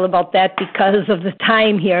detail about that because of the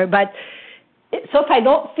time here, but so if I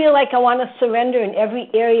don't feel like I want to surrender in every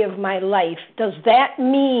area of my life, does that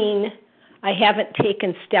mean I haven't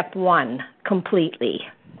taken step one completely?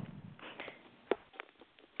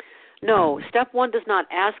 No, step one does not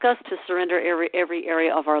ask us to surrender every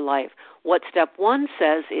area of our life. What step one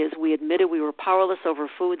says is we admitted we were powerless over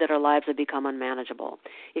food, that our lives had become unmanageable.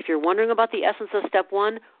 If you're wondering about the essence of step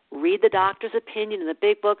one, read the doctor's opinion in the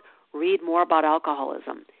big book, read more about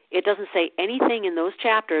alcoholism. It doesn't say anything in those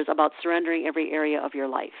chapters about surrendering every area of your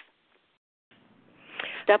life.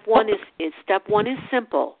 Step one is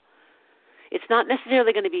simple. It's not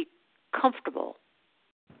necessarily going to be comfortable,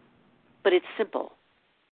 but it's simple.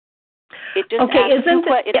 It just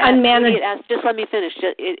asks just let me finish.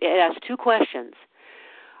 It asks two questions.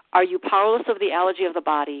 Are you powerless of the allergy of the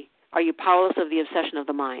body? Are you powerless of the obsession of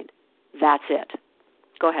the mind? That's it.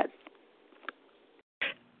 Go ahead.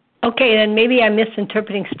 Okay, then maybe I'm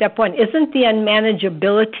misinterpreting step one. Isn't the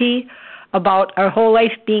unmanageability about our whole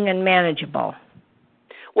life being unmanageable?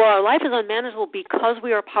 Well, our life is unmanageable because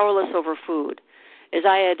we are powerless over food. As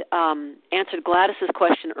I had answered Gladys's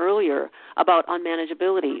question earlier about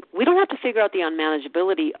unmanageability, we don't have to figure out the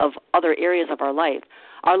unmanageability of other areas of our life.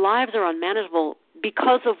 Our lives are unmanageable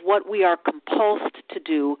because of what we are compulsed to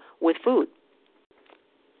do with food.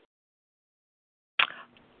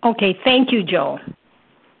 Okay, thank you, Joe.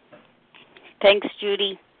 Thanks,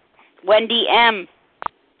 Judy. Wendy M.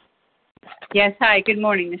 Yes, hi, good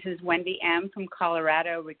morning. This is Wendy M. from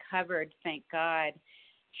Colorado, recovered, thank God.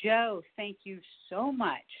 Joe, thank you so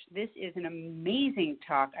much. This is an amazing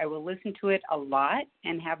talk. I will listen to it a lot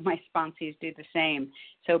and have my sponsees do the same.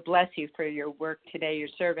 So bless you for your work today, your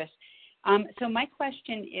service. So my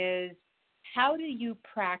question is, how do you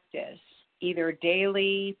practice, either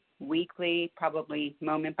daily, weekly, probably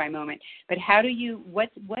moment by moment, but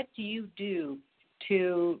what do you do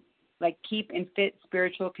to like keep in fit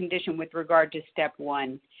spiritual condition with regard to step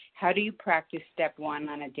 1? How do you practice step 1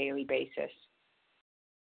 on a daily basis?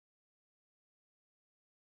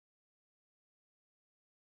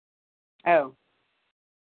 Oh,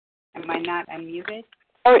 am I not unmuted?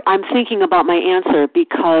 I'm thinking about my answer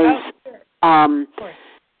because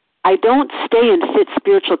I don't stay in fit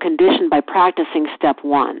spiritual condition by practicing step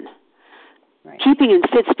 1. Right. Keeping in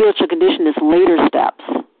fit spiritual condition is later steps.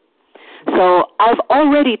 So I've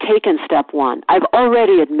already taken step 1. I've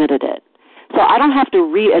already admitted it. So I don't have to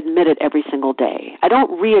readmit it every single day. I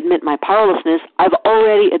don't readmit my powerlessness. I've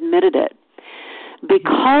already admitted it.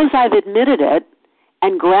 Because I've admitted it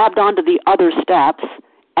and grabbed onto the other steps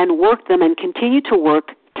and worked them and continue to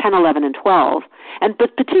work 10, 11, and 12,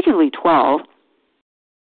 but particularly 12,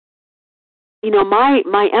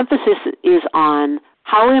 my emphasis is on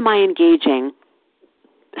how am I engaging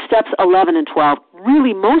steps 11 and 12,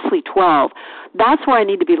 really mostly 12. That's where I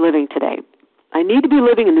need to be living today. I need to be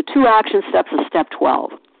living in the 2 action steps of step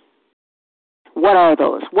 12. What are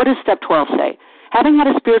those? What does step 12 say? Having had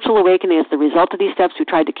a spiritual awakening as the result of these steps, we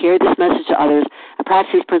tried to carry this message to others and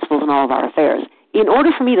practice these principles in all of our affairs. In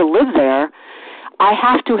order for me to live there, I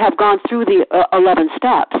have to have gone through the 11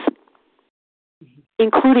 steps,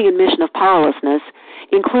 including admission of powerlessness,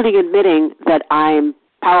 including admitting that I'm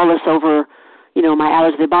powerless over, my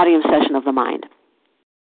allergy of the body obsession of the mind.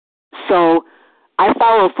 So I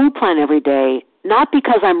follow a food plan every day, not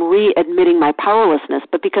because I'm readmitting my powerlessness,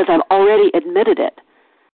 but because I've already admitted it.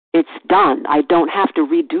 It's done. I don't have to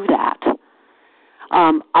redo that.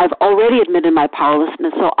 I've already admitted my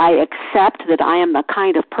powerlessness, so I accept that I am the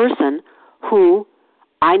kind of person who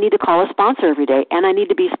I need to call a sponsor every day, and I need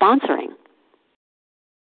to be sponsoring.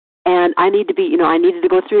 And I need to be, I needed to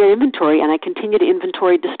go through that inventory, and I continue to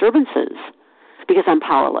inventory disturbances because I'm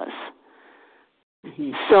powerless.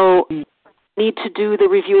 Mm-hmm. So I need to do the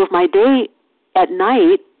review of my day at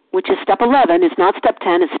night, which is step 11. It's not step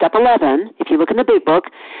 10, it's step 11. If you look in the big book,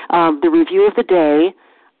 the review of the day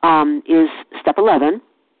is step 11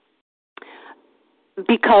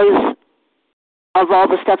 because of all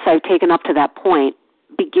the steps I've taken up to that point,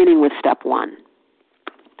 beginning with step 1.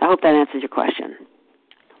 I hope that answers your question.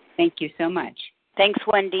 Thank you so much. Thanks,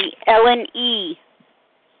 Wendy. Ellen E.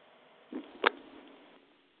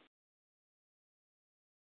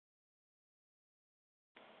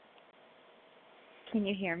 Can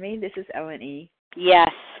you hear me? This is Ellen E.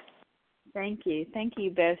 Yes. Thank you. Thank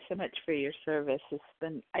you both so much for your service.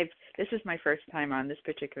 This is my first time on this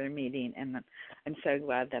particular meeting, and I'm so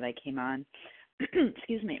glad that I came on.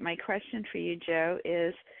 Excuse me. My question for you, Joe,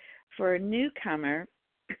 is for a newcomer,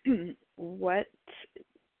 what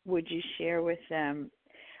would you share with them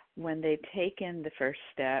when they've taken the first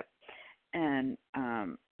step and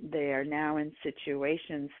they are now in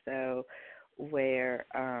situations, though, where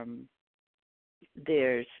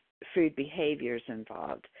there's food behaviors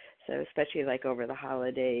involved? So especially like over the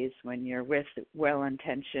holidays when you're with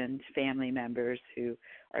well-intentioned family members who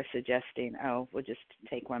are suggesting, we'll just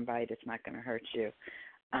take one bite, it's not going to hurt you.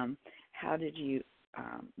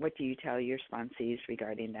 What do you tell your sponsees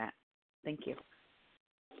regarding that? Thank you.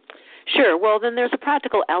 Sure. Well, then there's a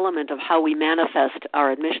practical element of how we manifest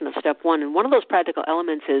our admission of step 1. And one of those practical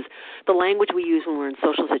elements is the language we use when we're in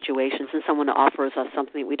social situations and someone offers us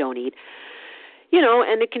something that we don't eat.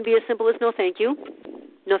 And it can be as simple as no thank you.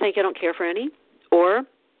 No thank you, I don't care for any. Or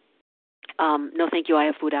no thank you, I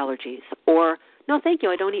have food allergies. Or no thank you,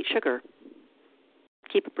 I don't eat sugar.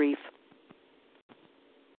 Keep it brief.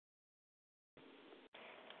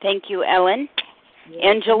 Thank you, Ellen. Yes,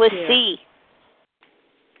 Angela C.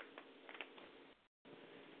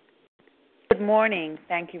 Good morning.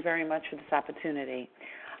 Thank you very much for this opportunity.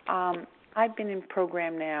 I've been in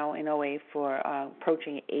program now in OA for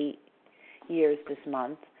approaching 8 years this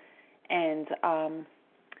month, and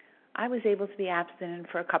I was able to be abstinent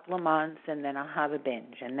for a couple of months, and then I'll have a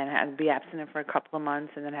binge, and then I'll be abstinent for a couple of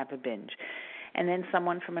months, and then have a binge. And then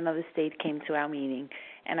someone from another state came to our meeting,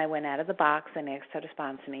 and I went out of the box and asked her to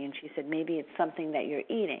sponsor me, and she said, maybe it's something that you're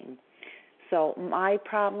eating. So my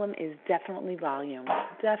problem is definitely volume,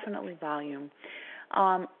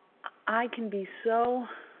 I can be so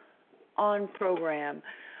on program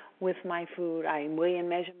with my food. I weigh and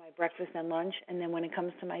measure my breakfast and lunch, and then when it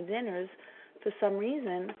comes to my dinners, for some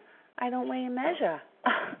reason, I don't weigh and measure.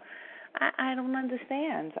 I don't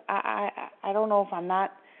understand. I don't know if I'm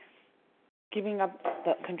not giving up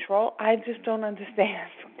the control. I just don't understand.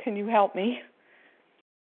 Can you help me?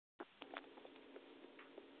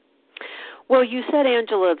 Well, you said,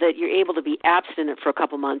 Angela, that you're able to be abstinent for a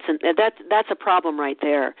couple months, and that's a problem right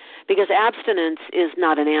there, because abstinence is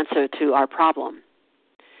not an answer to our problem.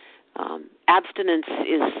 abstinence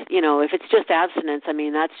is, if it's just abstinence, I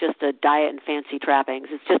mean, that's just a diet and fancy trappings.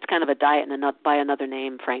 It's just kind of a diet by another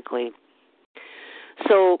name, frankly.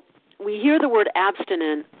 So we hear the word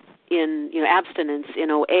abstinence in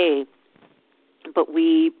OA, but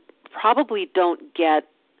we perhaps don't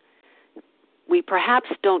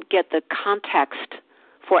get the context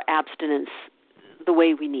for abstinence the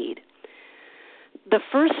way we need. The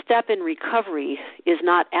first step in recovery is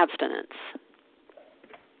not abstinence.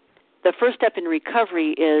 The first step in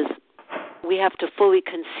recovery is we have to fully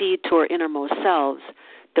concede to our innermost selves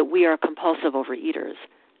that we are compulsive overeaters.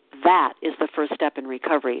 That is the first step in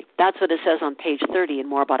recovery. That's what it says on page 30 in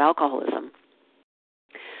More About Alcoholism.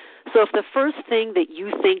 So if the first thing that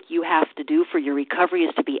you think you have to do for your recovery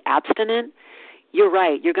is to be abstinent, you're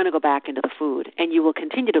right, you're going to go back into the food, and you will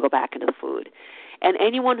continue to go back into the food. And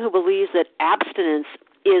anyone who believes that abstinence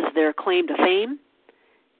is their claim to fame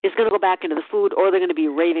is going to go back into the food, or they're going to be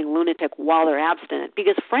raving lunatic while they're abstinent.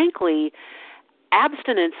 Because, frankly,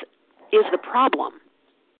 abstinence is the problem.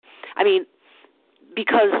 I mean,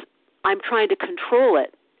 because I'm trying to control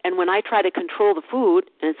it. And when I try to control the food,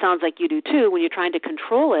 and it sounds like you do too, when you're trying to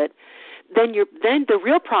control it, then the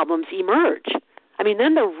real problems emerge. I mean,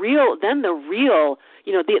 then the real,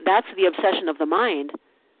 that's the obsession of the mind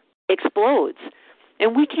explodes.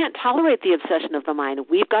 And we can't tolerate the obsession of the mind.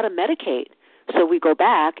 We've got to medicate. So we go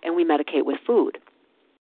back and we medicate with food.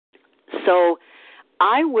 So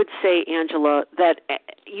I would say, Angela, that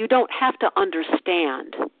you don't have to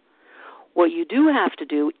understand. What you do have to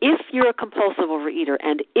do, if you're a compulsive overeater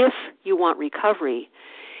and if you want recovery,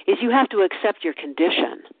 is you have to accept your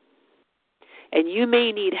condition. And you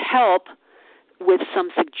may need help with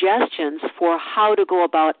some suggestions for how to go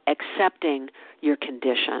about accepting your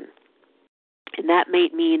condition. And that may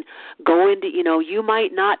mean go into, you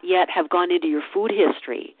might not yet have gone into your food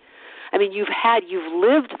history. I mean, you've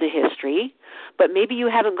lived the history, but maybe you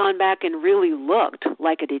haven't gone back and really looked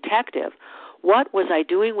like a detective. What was I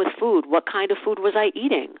doing with food? What kind of food was I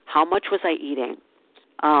eating? How much was I eating?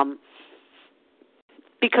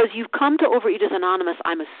 Because you've come to Overeaters Anonymous,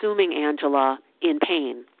 I'm assuming, Angela, in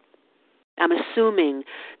pain. I'm assuming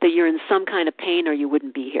that you're in some kind of pain or you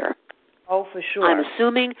wouldn't be here. Oh, for sure. I'm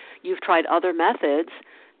assuming you've tried other methods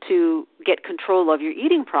to get control of your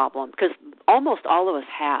eating problem, because almost all of us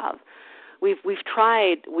have. We've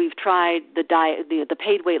tried the diet, the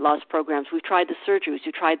paid weight loss programs. We've tried the surgeries.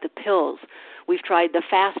 We've tried the pills. We've tried the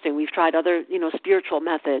fasting. We've tried other spiritual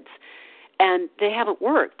methods, and they haven't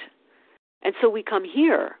worked. And so we come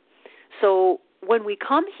here. So when we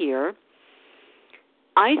come here,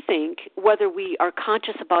 I think whether we are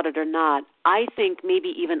conscious about it or not, I think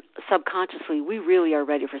maybe even subconsciously we really are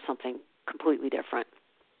ready for something completely different.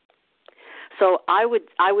 So I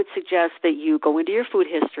would suggest that you go into your food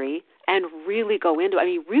history and really go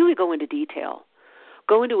into detail.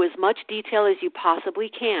 Go into as much detail as you possibly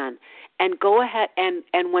can, and go ahead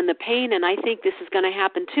and when the pain, and I think this is going to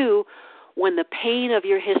happen too, when the pain of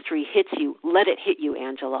your history hits you, let it hit you,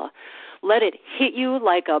 Angela. Let it hit you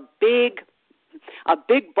like a big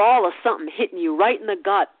ball of something hitting you right in the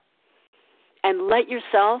gut. And let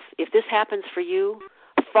yourself, if this happens for you,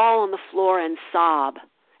 fall on the floor and sob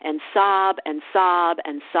and sob and sob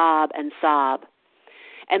and sob and sob.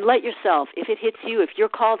 And let yourself, if it hits you, if you're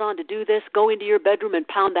called on to do this, go into your bedroom and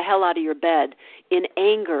pound the hell out of your bed in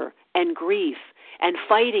anger and grief and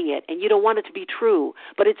fighting it. And you don't want it to be true,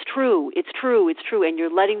 but it's true, it's true, it's true. And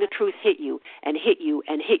you're letting the truth hit you and hit you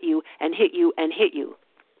and hit you and hit you and hit you.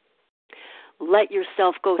 Let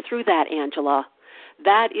yourself go through that, Angela.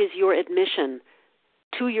 That is your admission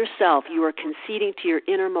to yourself. You are conceding to your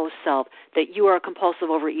innermost self that you are a compulsive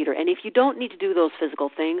overeater. And if you don't need to do those physical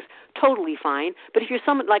things, totally fine. But if you're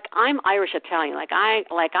someone like I'm Irish Italian,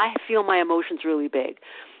 I feel my emotions really big.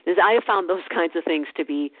 I have found those kinds of things to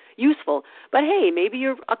be useful. But hey, maybe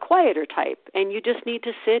you're a quieter type and you just need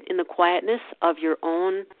to sit in the quietness of your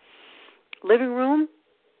own living room,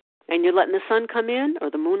 and you're letting the sun come in or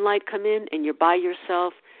the moonlight come in, and you're by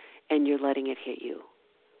yourself and you're letting it hit you.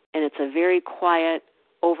 And it's a very quiet,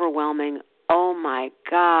 overwhelming, oh my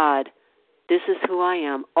God, this is who I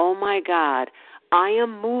am. Oh my God, I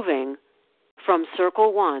am moving from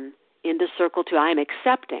circle 1 into circle 2. I am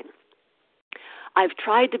accepting. I've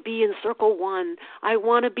tried to be in circle 1. I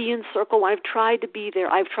want to be in circle 1. I've tried to be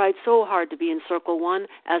there. I've tried so hard to be in circle 1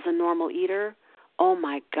 as a normal eater. Oh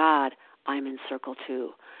my God, I'm in circle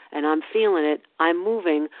 2. And I'm feeling it. I'm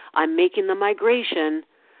moving. I'm making the migration.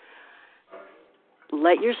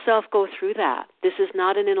 Let yourself go through that. This is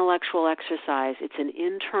not an intellectual exercise. It's an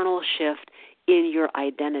internal shift in your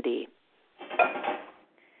identity.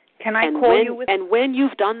 Can I call you with? And when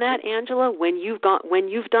you've done that, Angela, when you've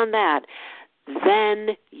done that, then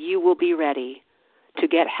you will be ready to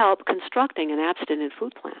get help constructing an abstinent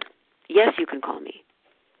food plan. Yes, you can call me.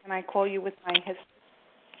 Can I call you with my history?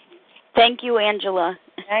 Thank you, Angela.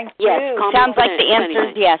 Thank yes, you. Sounds like the answer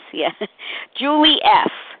is yes. Yeah. Julie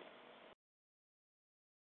F.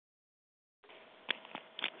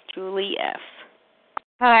 Julie F.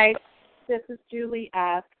 Hi, this is Julie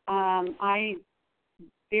F. I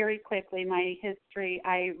very quickly, my history,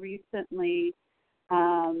 I recently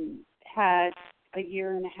had a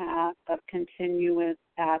year and a half of continuous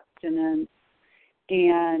abstinence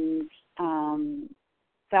and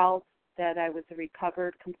felt that I was a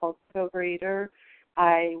recovered compulsive overeater.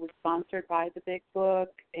 I was sponsored by the Big Book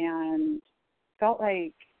and felt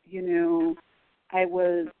like, I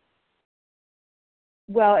was,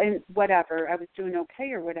 well, and whatever, I was doing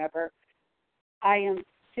okay or whatever. I am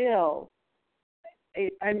still,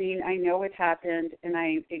 I know it happened and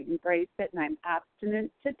I embrace it and I'm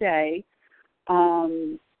abstinent today.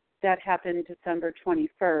 That happened December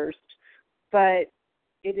 21st, but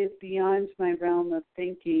it is beyond my realm of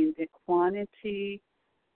thinking. The quantity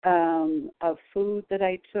of food that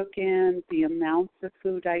I took in, the amounts of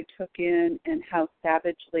food I took in, and how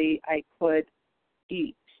savagely I could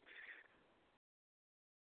eat.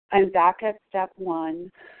 I'm back at step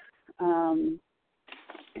one, and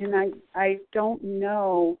I don't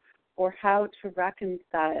know or how to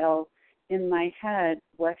reconcile in my head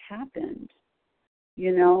what happened,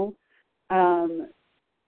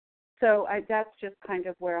 So that's just kind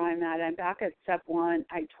of where I'm at. I'm back at step one.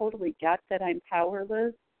 I totally get that I'm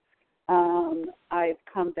powerless. I've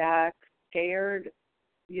come back scared,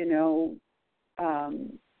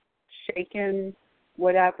 shaken,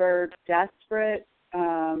 whatever, desperate.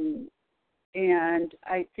 And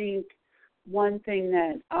I think one thing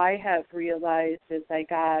that I have realized is I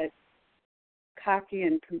got cocky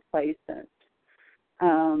and complacent.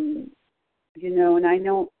 And I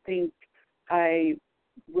don't think I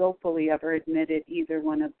willfully ever admitted either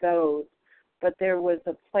one of those, but there was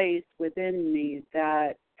a place within me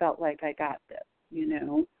that felt like I got this,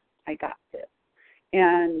 I got this.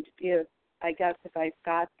 And if I've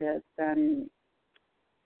got this, then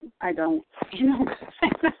I don't, I'm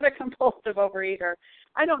not a compulsive overeater.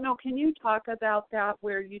 I don't know, can you talk about that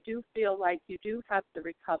where you do feel like you do have the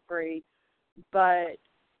recovery, but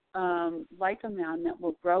like a man that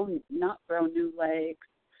will not grow new legs,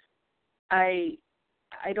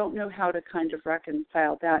 I don't know how to kind of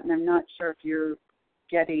reconcile that, and I'm not sure if you're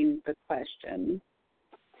getting the question.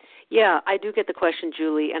 Yeah, I do get the question,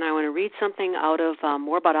 Julie, and I want to read something out of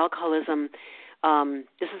More About Alcoholism.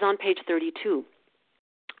 This is on page 32.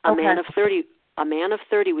 A man of 30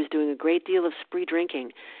 was doing a great deal of spree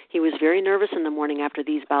drinking. He was very nervous in the morning after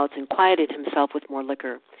these bouts and quieted himself with more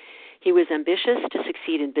liquor. He was ambitious to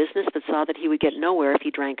succeed in business, but saw that he would get nowhere if he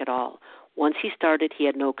drank at all. Once he started, he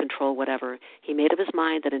had no control whatever. He made up his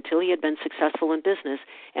mind that until he had been successful in business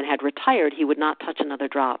and had retired, he would not touch another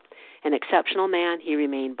drop. An exceptional man, he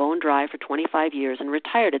remained bone dry for 25 years and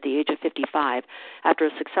retired at the age of 55 after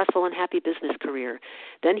a successful and happy business career.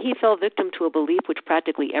 Then he fell victim to a belief which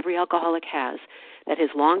practically every alcoholic has, that his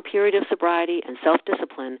long period of sobriety and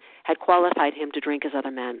self-discipline had qualified him to drink as other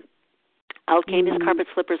men. Out came his carpet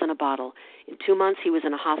slippers and a bottle. In 2 months, he was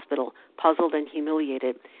in a hospital, puzzled and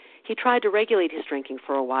humiliated. He tried to regulate his drinking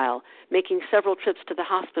for a while, making several trips to the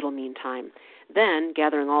hospital meantime. Then,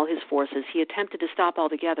 gathering all his forces, he attempted to stop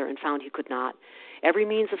altogether and found he could not. Every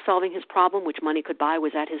means of solving his problem which money could buy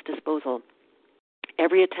was at his disposal.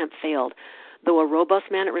 Every attempt failed. Though a robust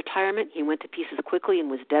man at retirement, he went to pieces quickly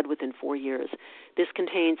and was dead within 4 years. This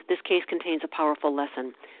case contains a powerful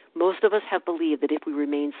lesson. Most of us have believed that if we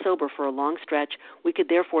remained sober for a long stretch, we could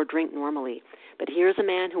therefore drink normally. But here's a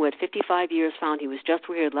man who at 55 years found he was just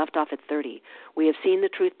where he had left off at 30. We have seen the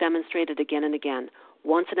truth demonstrated again and again.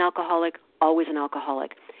 Once an alcoholic, always an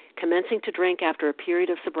alcoholic. Commencing to drink after a period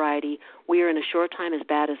of sobriety, we are in a short time as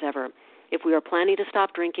bad as ever. If we are planning to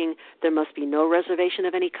stop drinking, there must be no reservation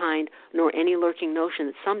of any kind, nor any lurking notion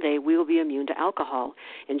that someday we will be immune to alcohol.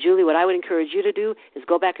 And Julie, what I would encourage you to do is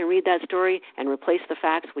go back and read that story and replace the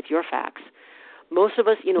facts with your facts. Most of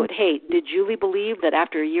us, hey, did Julie believe that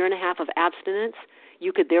after a year and a half of abstinence,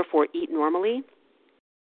 you could therefore eat normally?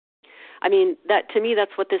 I mean, to me,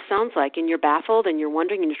 that's what this sounds like. And you're baffled and you're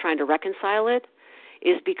wondering and you're trying to reconcile it,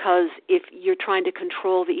 is because if you're trying to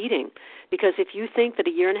control the eating. Because if you think that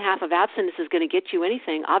a year and a half of abstinence is going to get you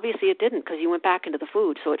anything, obviously it didn't, because you went back into the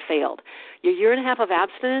food, so it failed. Your year and a half of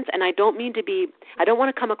abstinence, and I don't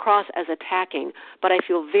want to come across as attacking, but I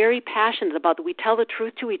feel very passionate about that we tell the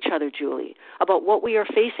truth to each other, Julie, about what we are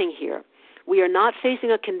facing here. We are not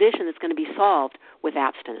facing a condition that's going to be solved with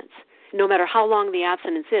abstinence. no matter how long the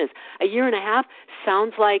abstinence is. A year and a half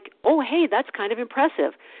sounds like, oh, hey, that's kind of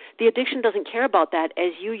impressive. The addiction doesn't care about that,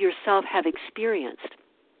 as you yourself have experienced.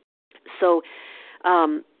 So,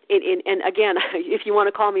 and again, if you want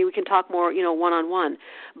to call me, we can talk more, one-on-one.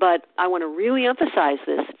 But I want to really emphasize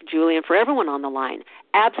this, Julie, and for everyone on the line.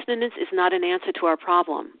 Abstinence is not an answer to our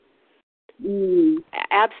problem.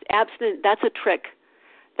 Abstinence, that's a trick.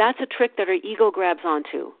 That's a trick that our ego grabs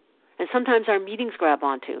onto. And sometimes our meetings grab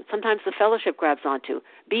onto. Sometimes the fellowship grabs onto.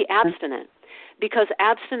 Be abstinent. Because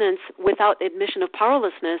abstinence without admission of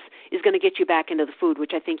powerlessness is going to get you back into the food,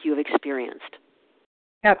 which I think you have experienced.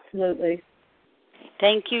 Absolutely.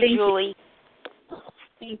 Thank you, Julie.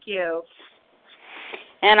 Thank you.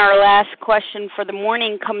 And our last question for the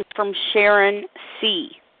morning comes from Sharon C.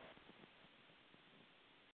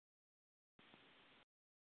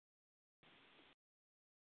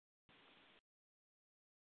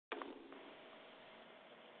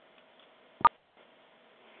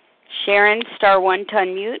 Sharon, *1 to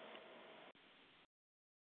unmute.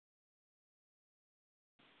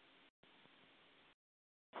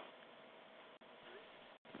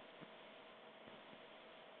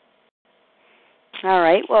 All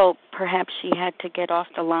right. Well, perhaps she had to get off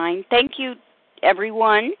the line. Thank you,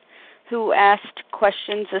 everyone who asked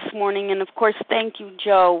questions this morning. And, of course, thank you,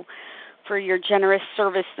 Joe, for your generous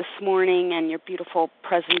service this morning and your beautiful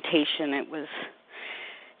presentation. It was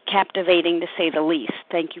captivating, to say the least.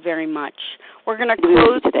 Thank you very much. We're going to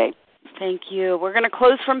close today. Thank you. We're going to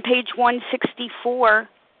close from page 164.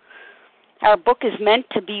 Our book is meant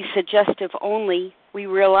to be suggestive only. We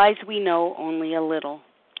realize we know only a little.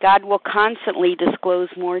 God will constantly disclose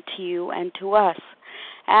more to you and to us.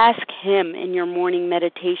 Ask Him in your morning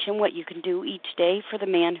meditation what you can do each day for the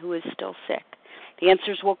man who is still sick. The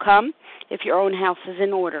answers will come if your own house is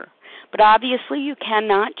in order. But obviously you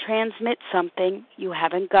cannot transmit something you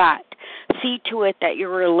haven't got. See to it that your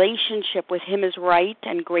relationship with Him is right,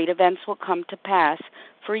 and great events will come to pass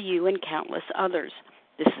for you and countless others.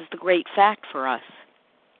 This is the great fact for us.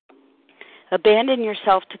 Abandon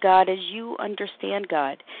yourself to God as you understand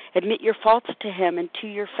God. Admit your faults to Him and to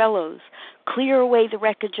your fellows. Clear away the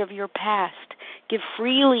wreckage of your past. Give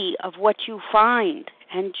freely of what you find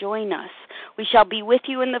and join us. We shall be with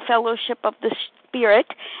you in the fellowship of the Spirit,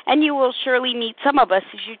 and you will surely meet some of us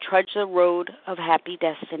as you trudge the road of happy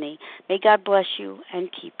destiny. May God bless you and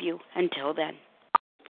keep you until then.